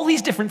believe all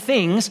these different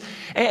things.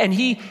 And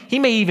he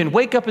may even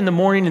wake up in the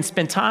morning and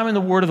spend time in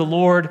the word of the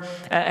Lord.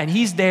 And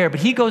he's there, but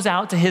he goes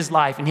out to his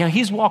life and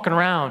he's walking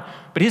around,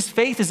 but his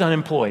faith is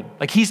unemployed.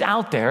 Like he's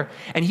out there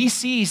and he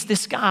sees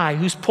this guy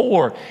who's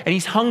poor and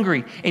he's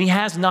hungry and he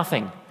has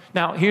nothing.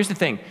 Now, here's the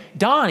thing.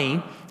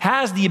 Donnie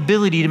has the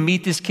ability to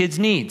meet this kid's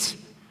needs.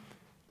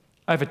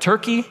 I have a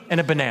turkey and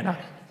a banana.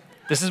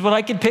 This is what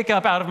I could pick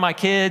up out of my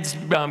kids'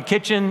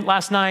 kitchen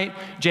last night.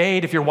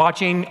 Jade, if you're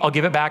watching, I'll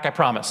give it back, I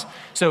promise.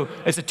 So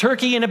it's a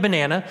turkey and a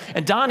banana,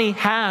 and Donnie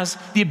has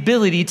the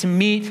ability to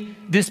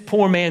meet this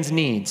poor man's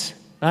needs,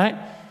 right?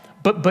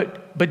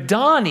 But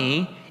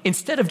Donnie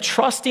instead of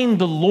trusting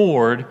the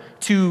Lord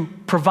to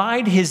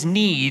provide his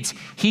needs,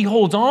 he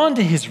holds on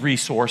to his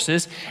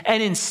resources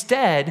and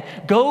instead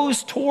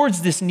goes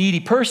towards this needy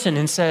person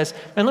and says,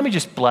 man, let me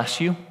just bless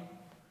you.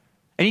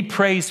 And he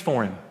prays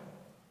for him.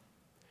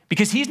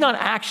 Because he's not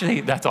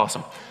actually, that's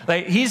awesome.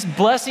 Like, he's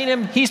blessing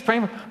him, he's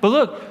praying for him. But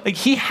look, like,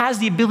 he has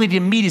the ability to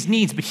meet his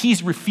needs, but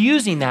he's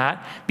refusing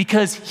that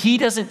because he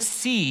doesn't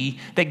see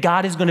that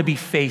God is going to be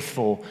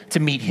faithful to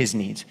meet his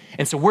needs.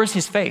 And so where's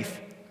his faith?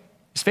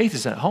 His faith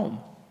is at home.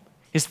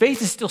 His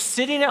faith is still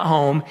sitting at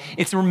home.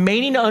 It's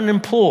remaining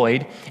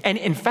unemployed. And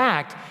in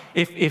fact,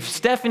 if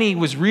Stephanie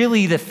was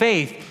really the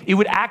faith, it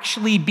would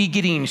actually be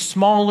getting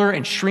smaller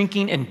and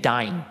shrinking and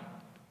dying.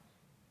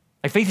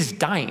 Like, faith is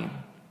dying.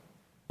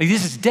 Like,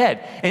 this is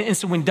dead. And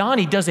so when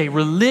Donnie does a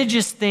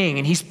religious thing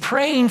and he's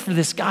praying for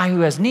this guy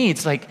who has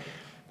needs, like,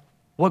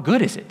 what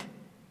good is it?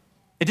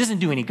 It doesn't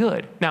do any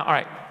good. Now, all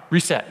right,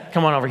 reset.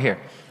 Come on over here.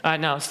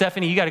 Now,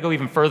 Stephanie, you got to go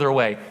even further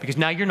away because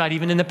now you're not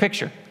even in the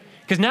picture.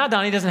 Because now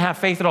Donnie doesn't have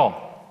faith at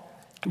all.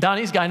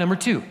 Donnie's guy number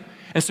 2.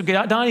 And so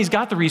Donnie's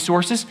got the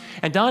resources,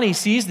 and Donnie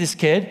sees this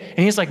kid, and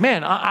he's like,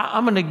 man,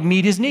 I'm going to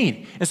meet his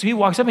need. And so he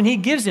walks up and he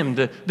gives him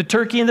the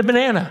turkey and the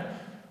banana.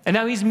 And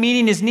now he's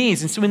meeting his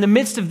needs. And so in the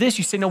midst of this,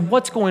 you say, no,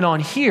 what's going on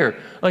here?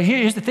 Like,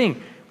 here's the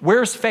thing.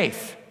 Where's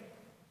faith?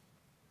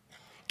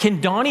 Can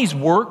Donnie's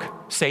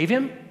work save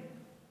him?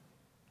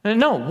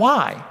 No.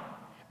 Why?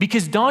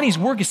 Because Donnie's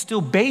work is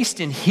still based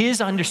in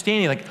his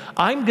understanding. Like,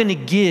 I'm going to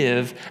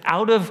give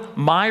out of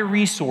my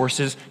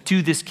resources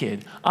to this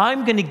kid.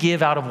 I'm going to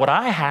give out of what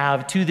I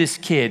have to this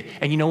kid.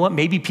 And you know what?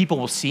 Maybe people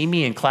will see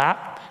me and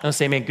clap. And they'll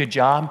say, man, good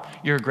job.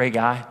 You're a great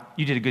guy.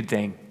 You did a good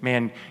thing.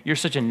 Man, you're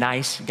such a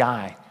nice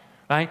guy.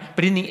 Right?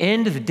 But in the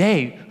end of the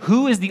day,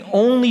 who is the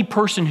only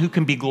person who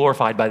can be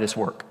glorified by this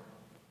work?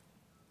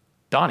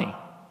 Donnie.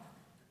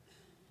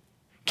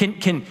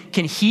 Can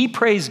he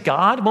praise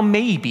God? Well,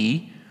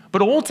 maybe.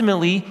 But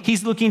ultimately,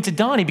 he's looking to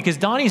Donnie because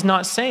Donnie's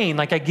not saying,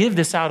 like, I give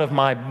this out of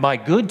my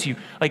good to you.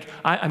 Like,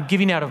 I'm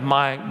giving out of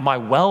my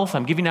wealth.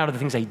 I'm giving out of the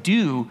things I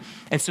do.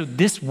 And so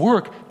this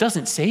work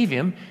doesn't save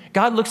him.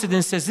 God looks at it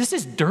and says, this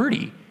is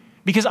dirty.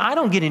 Because I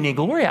don't get any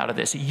glory out of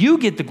this. You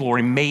get the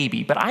glory,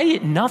 maybe, but I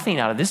get nothing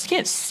out of this. It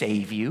can't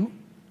save you.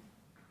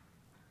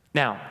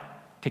 Now,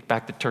 take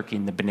back the turkey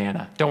and the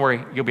banana. Don't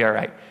worry, you'll be all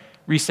right.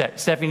 Reset.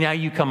 Stephanie, now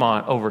you come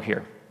on over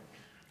here.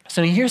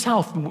 So here's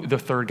how the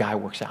third guy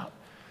works out.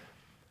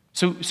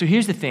 So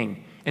here's the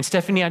thing. And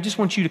Stephanie, I just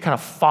want you to kind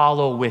of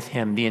follow with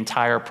him the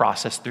entire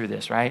process through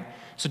this, right?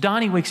 So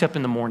Donnie wakes up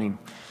in the morning,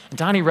 and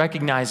Donnie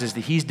recognizes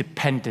that he's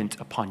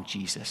dependent upon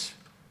Jesus.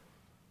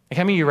 Like,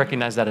 how many of you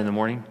recognize that in the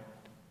morning?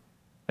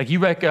 Like, you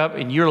wake up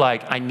and you're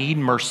like, I need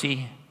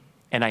mercy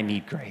and I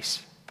need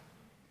grace.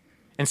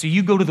 And so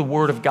you go to the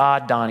Word of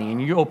God, Donnie,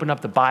 and you open up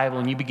the Bible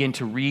and you begin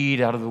to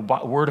read out of the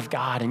Word of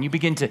God and you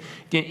begin to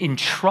get in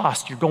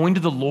trust. You're going to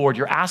the Lord.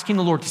 You're asking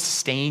the Lord to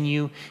sustain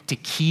you, to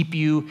keep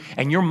you.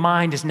 And your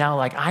mind is now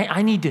like,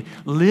 I need to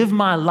live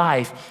my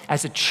life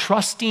as a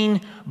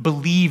trusting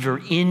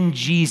believer in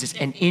Jesus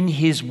and in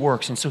his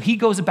works. And so he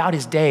goes about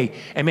his day,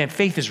 and man,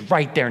 faith is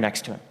right there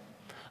next to him.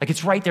 Like,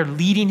 it's right there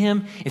leading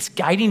him. It's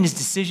guiding his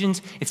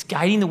decisions. It's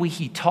guiding the way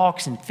he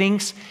talks and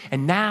thinks.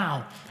 And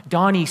now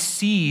Donnie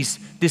sees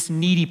this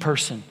needy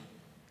person.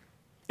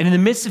 And in the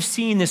midst of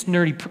seeing this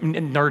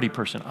nerdy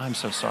person, I'm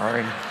so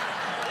sorry.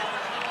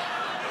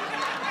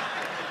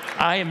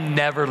 I am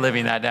never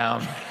living that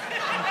down.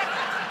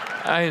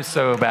 I am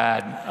so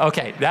bad.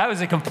 Okay, that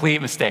was a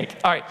complete mistake.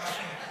 All right.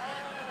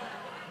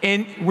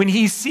 And when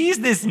he sees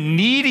this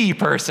needy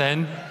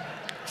person,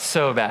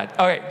 so bad.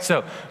 All right,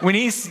 so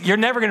you're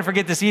never going to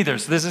forget this either,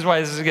 so this is why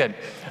this is good.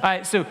 All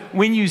right, so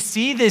when you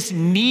see this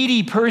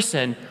needy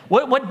person,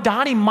 what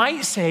Donnie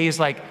might say is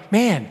like,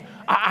 man,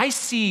 I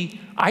see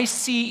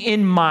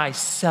in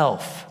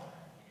myself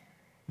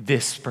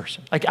this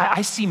person. Like,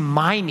 I see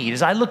my need.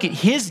 As I look at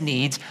his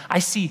needs, I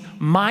see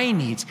my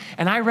needs.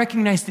 And I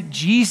recognize that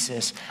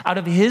Jesus, out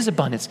of his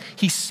abundance,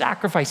 he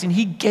sacrificed and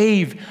he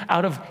gave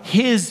out of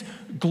his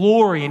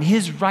glory and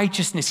his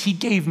righteousness. He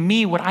gave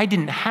me what I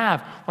didn't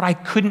have, what I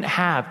couldn't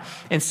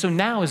have. And so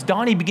now as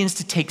Donnie begins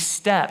to take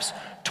steps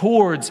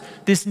towards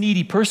this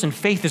needy person,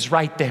 faith is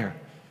right there.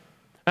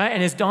 Right?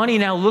 And as Donnie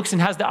now looks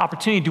and has the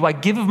opportunity, do I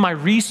give of my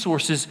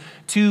resources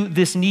to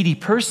this needy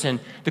person?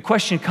 The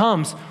question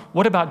comes,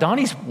 what about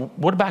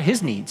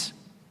his needs?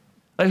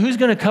 Like, who's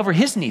going to cover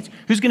his needs?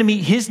 Who's going to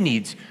meet his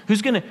needs?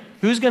 Who's going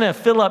to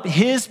fill up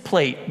his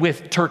plate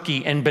with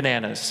turkey and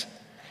bananas?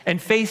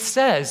 And faith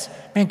says,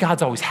 man,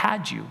 God's always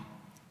had you.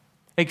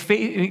 Like,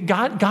 faith,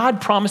 God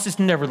promises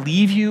to never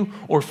leave you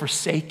or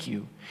forsake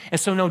you. And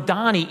so, no,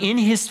 Donnie, in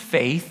his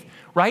faith,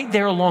 right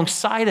there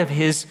alongside of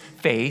his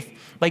faith,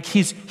 like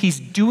he's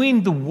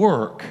doing the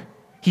work.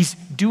 He's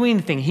doing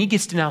the thing. He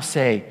gets to now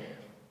say,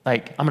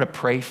 like, I'm going to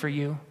pray for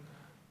you.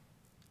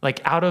 Like,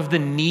 out of the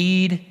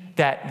need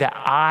that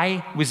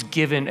I was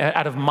given,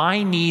 out of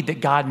my need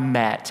that God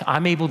met,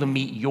 I'm able to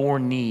meet your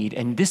need.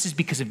 And this is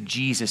because of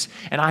Jesus.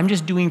 And I'm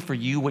just doing for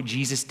you what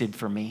Jesus did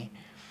for me.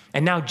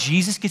 And now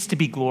Jesus gets to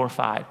be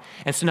glorified.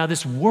 And so now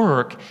this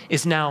work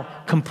is now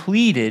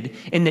completed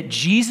in that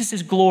Jesus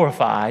is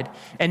glorified.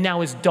 And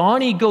now as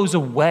Donnie goes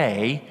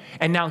away,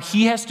 and now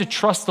he has to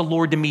trust the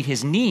Lord to meet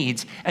his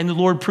needs, and the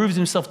Lord proves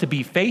himself to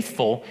be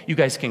faithful. You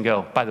guys can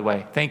go, by the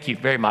way. Thank you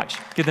very much.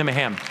 Give them a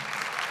hand.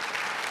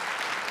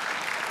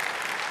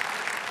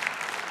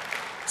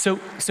 So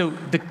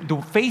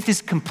the faith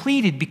is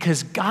completed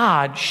because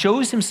God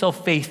shows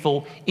himself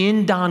faithful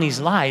in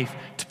Donnie's life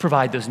to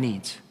provide those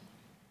needs.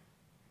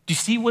 Do you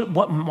see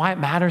why it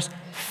matters?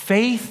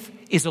 Faith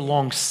is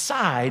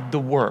alongside the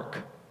work.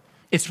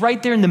 It's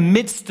right there in the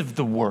midst of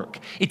the work.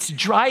 It's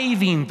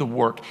driving the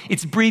work.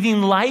 It's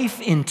breathing life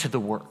into the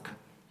work.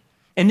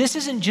 And this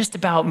isn't just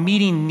about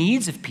meeting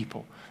needs of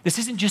people. This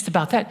isn't just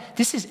about that.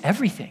 This is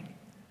everything.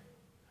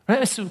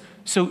 Right?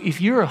 So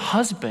if you're a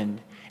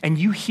husband and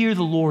you hear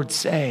the Lord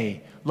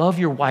say, love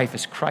your wife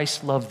as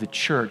Christ loved the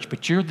church,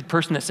 but you're the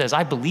person that says,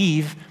 I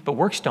believe, but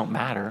works don't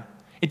matter,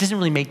 it doesn't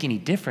really make any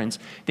difference,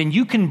 then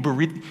you can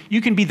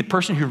be the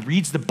person who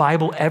reads the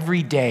Bible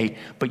every day,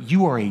 but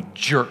you are a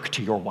jerk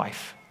to your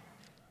wife.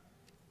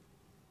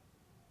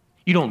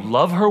 You don't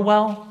love her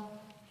well.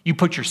 You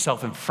put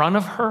yourself in front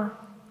of her.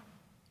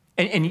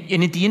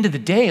 And at the end of the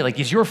day, like,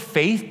 is your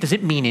faith, does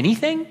it mean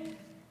anything?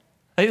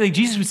 Like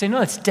Jesus would say,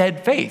 no, it's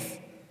dead faith.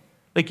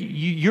 Like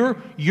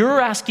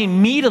you're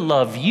asking me to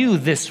love you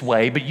this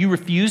way, but you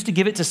refuse to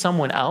give it to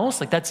someone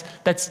else. Like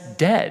that's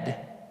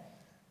dead.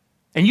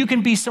 And you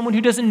can be someone who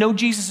doesn't know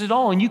Jesus at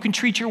all, and you can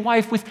treat your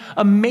wife with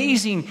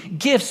amazing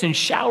gifts and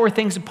shower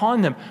things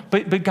upon them.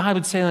 But God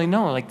would say, like,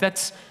 no, like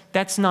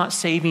that's not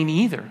saving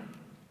either.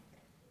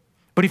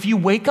 But if you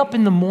wake up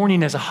in the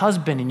morning as a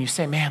husband and you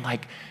say, man,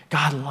 like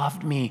God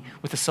loved me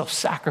with a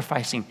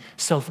self-sacrificing,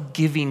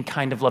 self-giving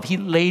kind of love. He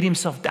laid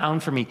himself down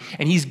for me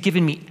and he's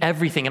given me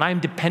everything and I'm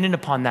dependent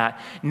upon that.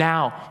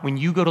 Now, when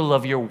you go to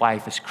love your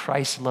wife as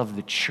Christ loved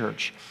the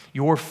church,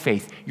 your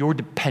faith, your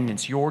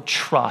dependence, your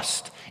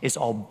trust is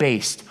all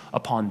based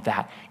upon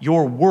that.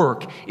 Your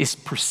work is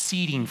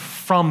proceeding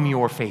from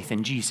your faith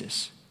in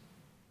Jesus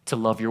to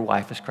love your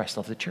wife as Christ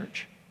loved the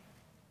church.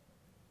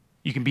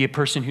 You can be a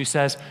person who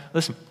says,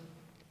 listen,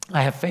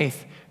 I have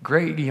faith,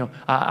 great,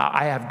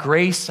 I have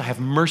grace, I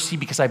have mercy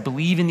because I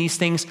believe in these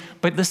things.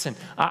 But listen,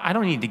 I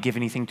don't need to give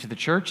anything to the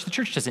church. The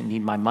church doesn't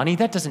need my money.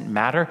 That doesn't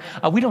matter.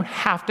 We don't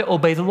have to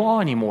obey the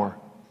law anymore.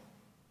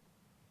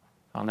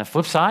 On the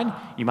flip side,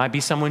 you might be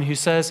someone who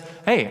says,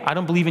 hey, I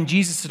don't believe in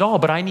Jesus at all,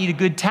 but I need a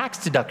good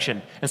tax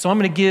deduction. And so I'm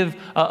going to give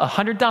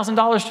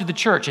 $100,000 to the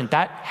church. And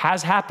that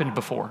has happened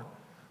before.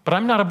 But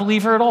I'm not a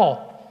believer at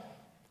all.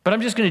 But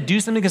I'm just going to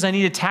do something because I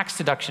need a tax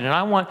deduction and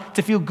I want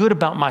to feel good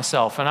about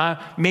myself. And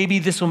maybe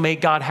this will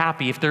make God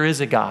happy if there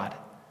is a God.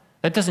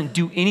 That doesn't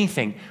do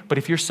anything. But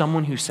if you're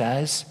someone who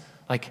says,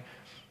 like,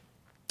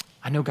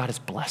 I know God has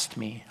blessed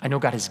me. I know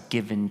God has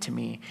given to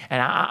me.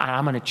 And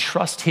I'm going to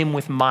trust him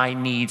with my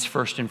needs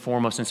first and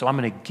foremost. And so I'm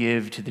going to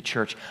give to the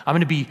church. I'm going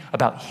to be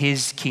about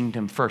his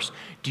kingdom first.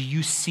 Do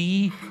you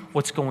see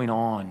what's going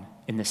on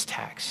in this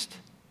text?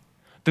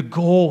 The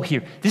goal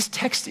here, this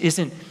text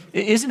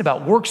isn't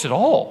about works at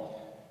all.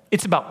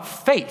 It's about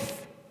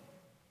faith.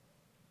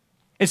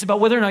 It's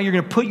about whether or not you're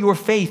going to put your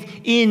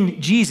faith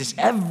in Jesus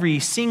every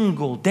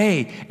single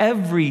day,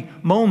 every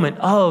moment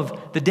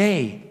of the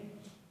day.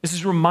 This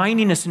is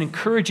reminding us and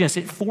encouraging us.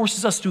 It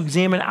forces us to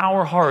examine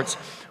our hearts.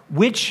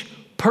 Which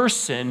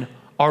person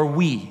are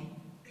we?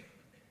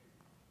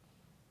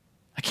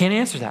 I can't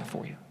answer that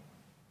for you.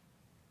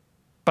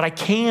 But I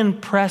can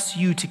press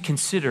you to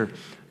consider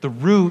the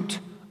root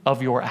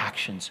of your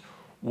actions.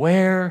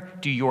 Where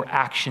do your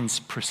actions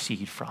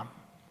proceed from?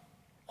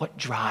 What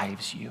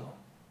drives you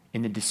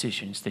in the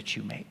decisions that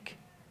you make?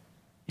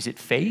 Is it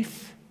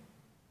faith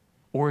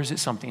or is it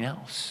something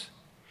else?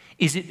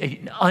 Is it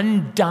an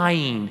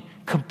undying,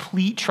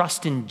 complete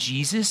trust in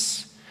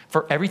Jesus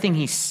for everything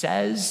he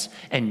says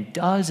and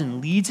does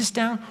and leads us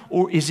down?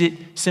 Or is it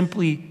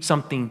simply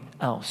something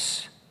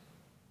else?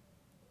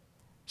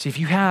 See, if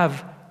you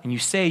have, and you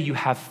say you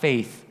have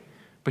faith,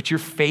 but your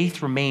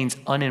faith remains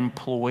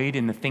unemployed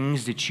in the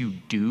things that you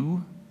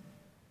do,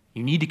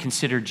 you need to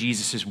consider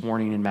Jesus'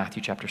 warning in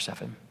Matthew chapter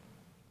 7.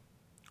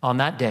 On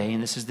that day,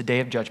 and this is the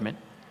day of judgment,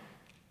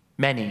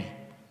 many,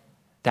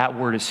 that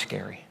word is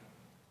scary.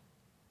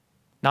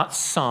 Not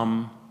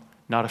some,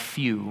 not a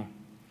few.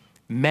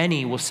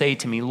 Many will say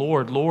to me,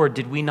 Lord, Lord,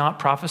 did we not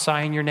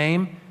prophesy in your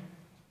name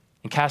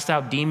and cast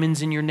out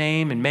demons in your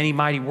name and many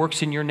mighty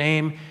works in your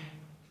name?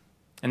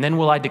 And then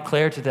will I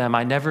declare to them,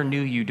 I never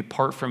knew you.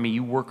 Depart from me,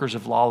 you workers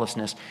of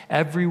lawlessness.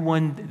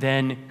 Everyone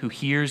then who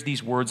hears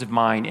these words of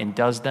mine and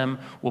does them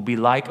will be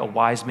like a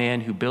wise man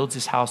who builds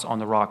his house on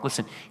the rock.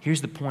 Listen,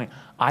 here's the point.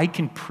 I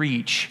can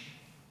preach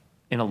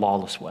in a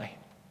lawless way.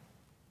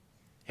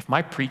 If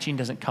my preaching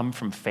doesn't come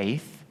from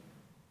faith,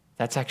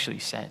 that's actually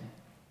sin.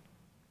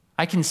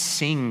 I can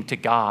sing to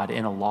God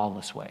in a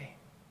lawless way.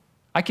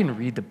 I can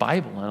read the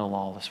Bible in a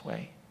lawless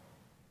way.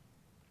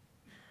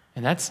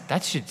 And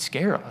that should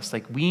scare us.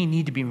 Like, we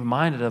need to be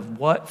reminded of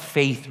what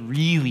faith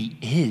really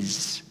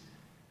is.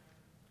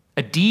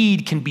 A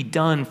deed can be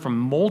done from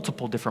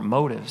multiple different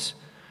motives.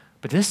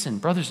 But listen,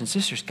 brothers and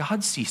sisters,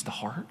 God sees the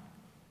heart.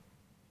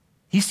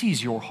 He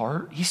sees your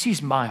heart. He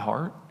sees my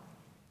heart.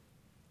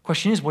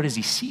 Question is, what does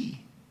he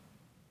see?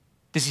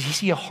 Does he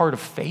see a heart of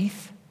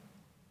faith?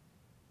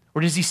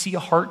 Or does he see a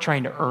heart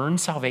trying to earn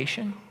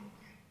salvation?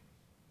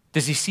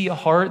 Does he see a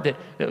heart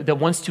that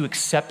wants to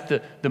accept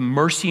the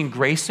mercy and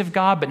grace of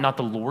God, but not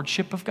the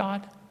lordship of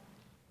God?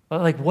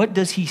 Like, what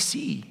does he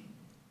see?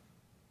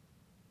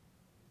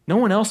 No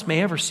one else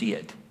may ever see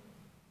it.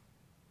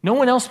 No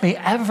one else may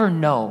ever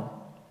know.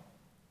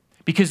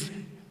 Because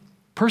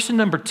person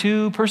number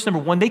two, person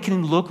number one, they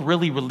can look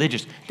really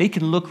religious. They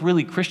can look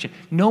really Christian.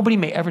 Nobody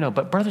may ever know.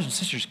 But brothers and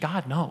sisters,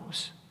 God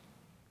knows.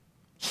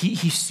 He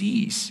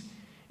sees.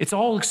 It's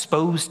all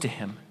exposed to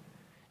him.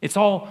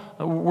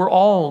 We're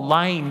all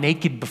lying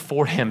naked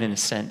before him in a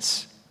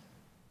sense.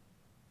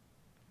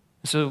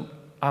 So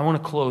I want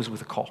to close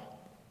with a call.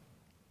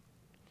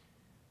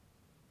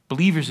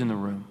 Believers in the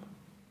room,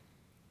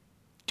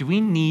 do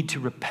we need to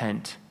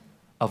repent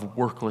of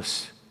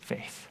workless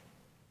faith?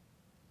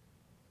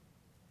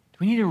 Do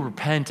we need to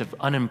repent of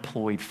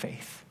unemployed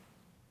faith?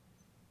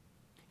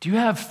 Do you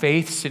have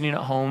faith sitting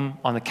at home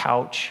on the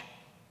couch?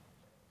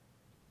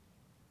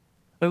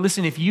 But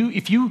listen, if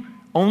you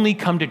only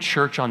come to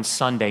church on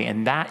Sunday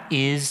and that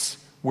is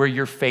where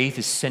your faith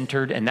is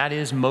centered and that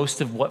is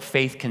most of what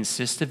faith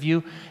consists of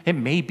you, it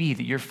may be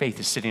that your faith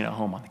is sitting at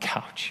home on the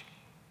couch.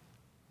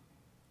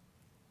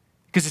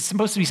 Because it's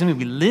supposed to be something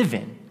we live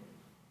in,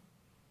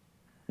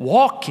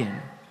 walk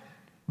in,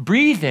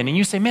 breathe in, and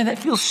you say, man, that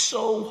feels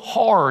so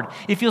hard.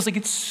 It feels like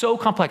it's so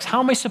complex. How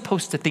am I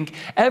supposed to think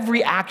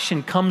every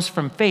action comes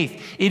from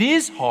faith? It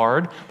is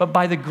hard, but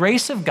by the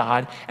grace of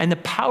God and the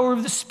power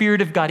of the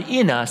Spirit of God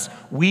in us,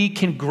 we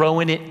can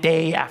grow in it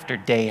day after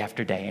day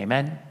after day.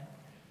 Amen?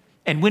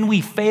 And when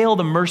we fail,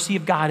 the mercy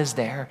of God is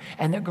there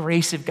and the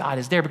grace of God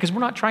is there because we're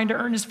not trying to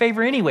earn his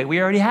favor anyway.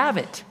 We already have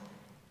it.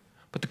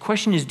 But the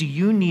question is, do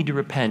you need to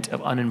repent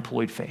of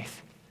unemployed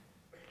faith?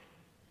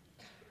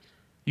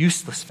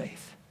 Useless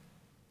faith?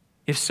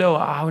 If so,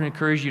 I would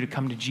encourage you to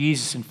come to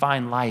Jesus and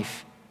find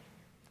life.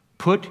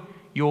 Put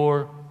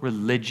your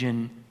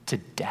religion to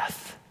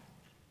death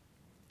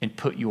and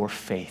put your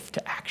faith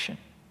to action.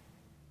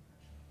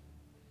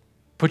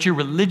 Put your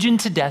religion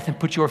to death and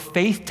put your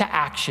faith to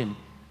action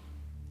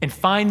and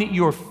find that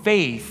your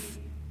faith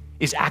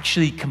is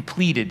actually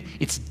completed.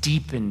 It's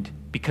deepened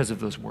because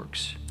of those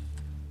works.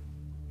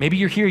 Maybe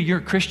you're here, you're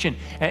a Christian,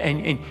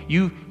 and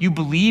you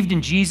believed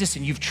in Jesus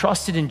and you've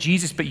trusted in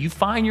Jesus, but you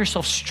find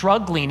yourself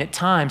struggling at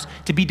times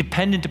to be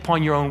dependent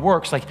upon your own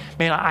works. Like,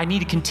 man, I need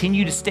to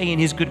continue to stay in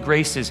his good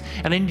graces,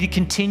 and I need to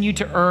continue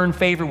to earn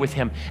favor with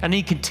him, and I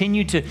need to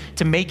continue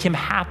to make him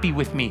happy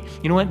with me.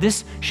 You know what?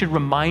 This should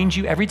remind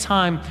you every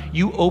time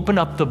you open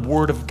up the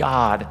Word of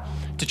God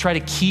to try to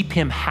keep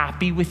him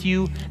happy with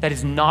you, that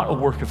is not a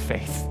work of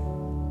faith.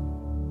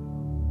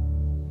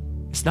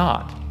 It's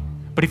not.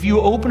 But if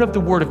you open up the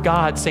Word of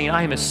God saying,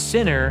 I am a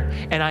sinner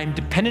and I'm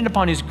dependent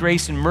upon his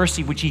grace and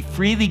mercy, which he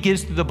freely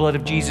gives through the blood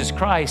of Jesus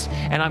Christ,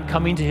 and I'm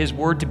coming to his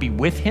Word to be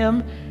with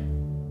him,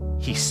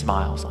 he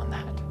smiles on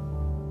that.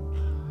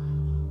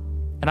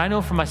 And I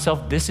know for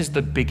myself, this is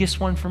the biggest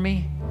one for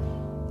me.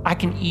 I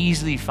can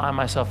easily find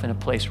myself in a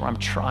place where I'm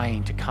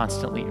trying to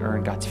constantly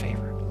earn God's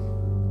favor.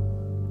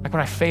 Like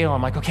when I fail,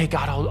 I'm like, okay,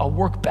 God, I'll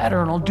work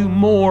better and I'll do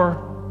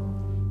more.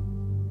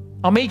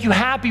 I'll make you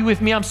happy with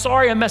me. I'm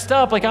sorry I messed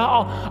up. Like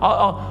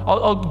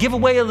I'll give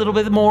away a little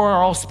bit more,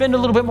 or I'll spend a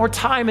little bit more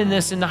time in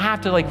this, and I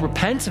have to like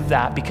repent of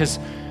that because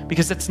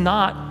it's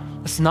not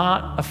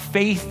a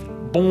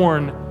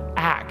faith-born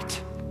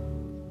act.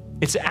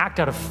 It's an act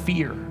out of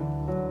fear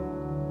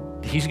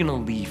that he's going to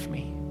leave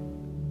me,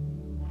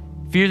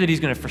 fear that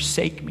he's going to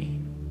forsake me,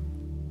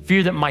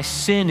 fear that my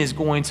sin is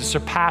going to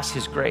surpass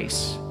his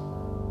grace.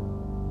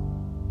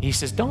 He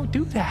says, don't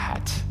do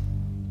that.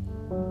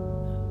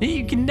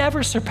 You can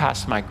never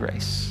surpass my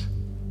grace.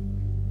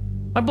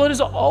 My blood is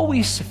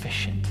always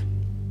sufficient.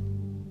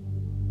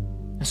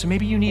 And so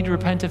maybe you need to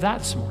repent of that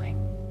this morning.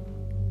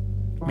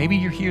 Maybe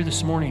you're here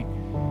this morning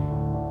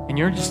and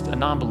you're just a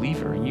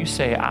non-believer and you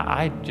say,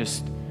 I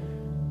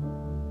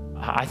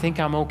think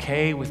I'm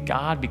okay with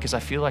God because I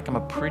feel like I'm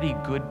a pretty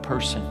good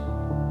person.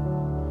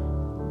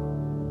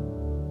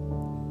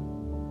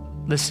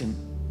 Listen,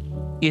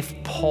 if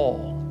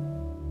Paul,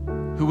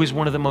 who was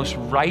one of the most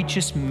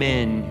righteous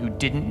men who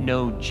didn't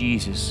know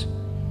Jesus,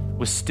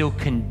 was still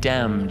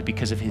condemned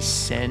because of his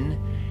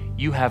sin,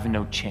 you have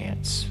no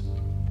chance.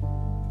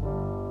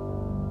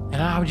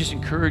 And I would just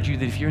encourage you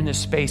that if you're in this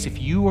space,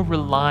 if you are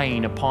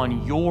relying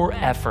upon your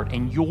effort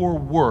and your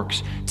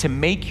works to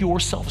make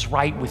yourselves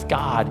right with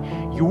God,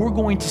 you're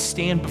going to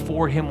stand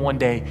before him one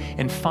day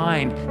and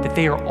find that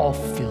they are all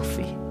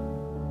filthy,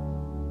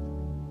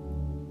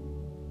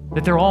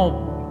 that they're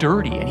all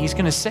dirty, and he's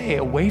going to say,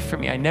 away from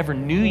me, I never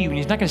knew you. And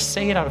he's not going to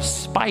say it out of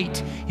spite.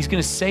 He's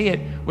going to say it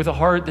with a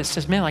heart that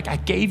says, man, like I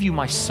gave you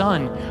my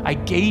son. I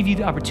gave you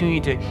the opportunity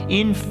to,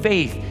 in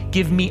faith,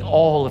 give me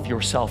all of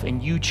yourself,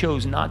 and you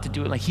chose not to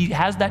do it. Like he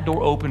has that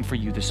door open for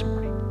you this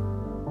morning.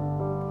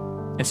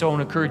 And so I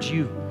want to encourage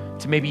you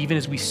to maybe even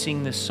as we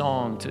sing this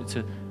song,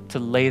 to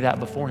lay that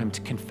before him,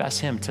 to confess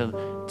him,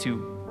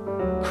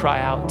 to cry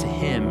out to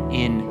him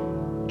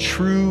in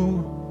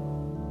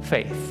true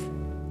faith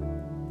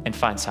and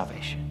find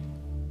salvation.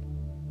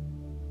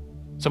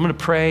 So I'm going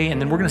to pray,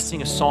 and then we're going to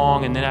sing a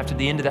song, and then after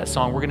the end of that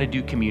song, we're going to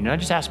do communion. I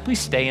just ask,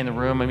 please stay in the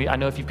room. I mean, I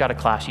know if you've got a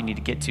class you need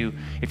to get to,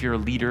 if you're a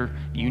leader,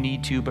 you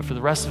need to, but for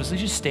the rest of us,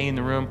 let's just stay in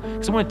the room,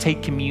 because I want to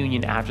take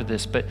communion after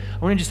this, but I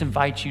want to just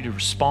invite you to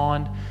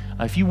respond.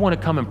 If you want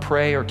to come and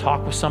pray or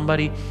talk with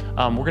somebody,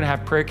 we're going to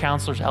have prayer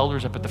counselors,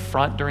 elders up at the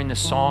front during this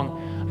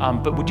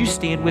song, but would you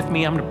stand with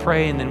me? I'm going to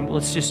pray, and then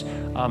let's just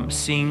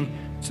sing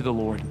to the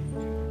Lord.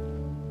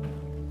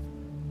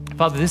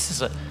 Father, this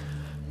is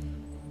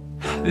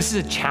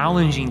a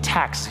challenging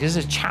text. This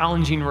is a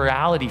challenging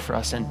reality for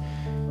us, and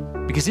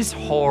because it's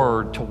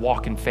hard to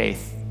walk in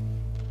faith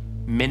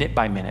minute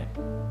by minute.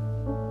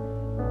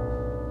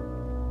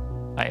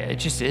 It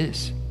just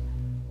is.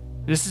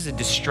 This is a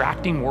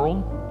distracting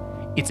world.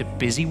 It's a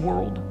busy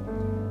world.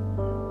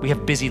 We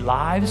have busy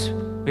lives.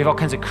 We have all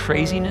kinds of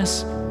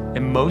craziness,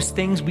 and most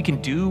things we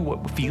can do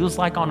what feels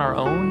like on our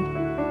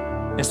own.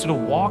 And so to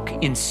walk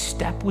in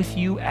step with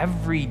you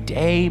every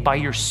day by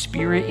your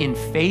Spirit in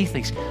faith,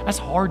 that's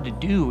hard to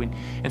do.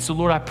 And so,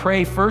 Lord, I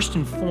pray first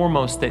and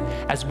foremost that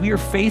as we are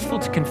faithful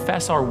to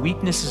confess our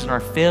weaknesses and our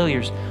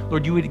failures,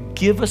 Lord, you would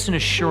give us an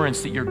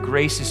assurance that your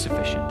grace is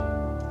sufficient.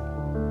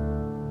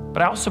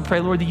 But I also pray,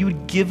 Lord, that you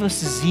would give us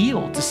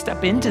zeal to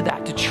step into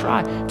that, to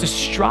try, to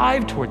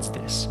strive towards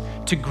this,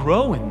 to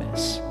grow in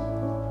this,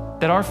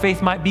 that our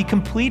faith might be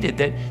completed,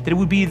 that it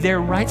would be there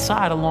right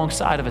side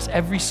alongside of us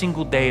every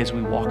single day as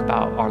we walk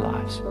about our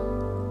lives.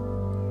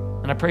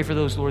 And I pray for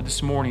those, Lord,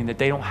 this morning that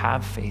they don't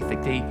have faith,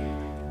 like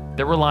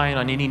they're relying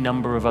on any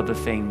number of other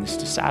things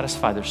to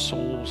satisfy their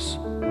souls,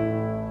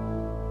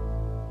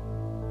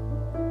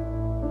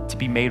 to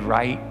be made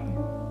right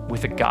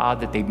with a God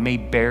that they may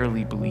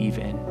barely believe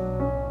in.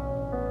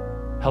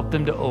 Help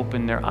them to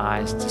open their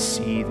eyes to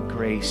see the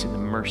grace and the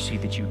mercy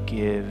that you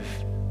give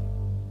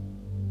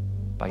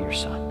by your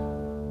Son,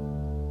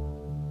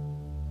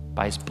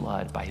 by his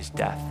blood, by his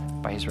death,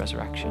 by his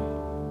resurrection.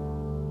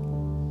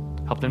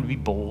 Help them to be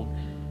bold.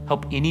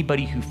 Help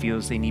anybody who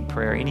feels they need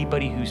prayer,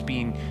 anybody who's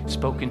being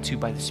spoken to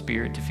by the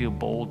Spirit to feel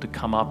bold to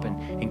come up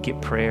and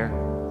get prayer.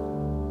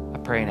 I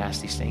pray and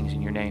ask these things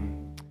in your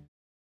name.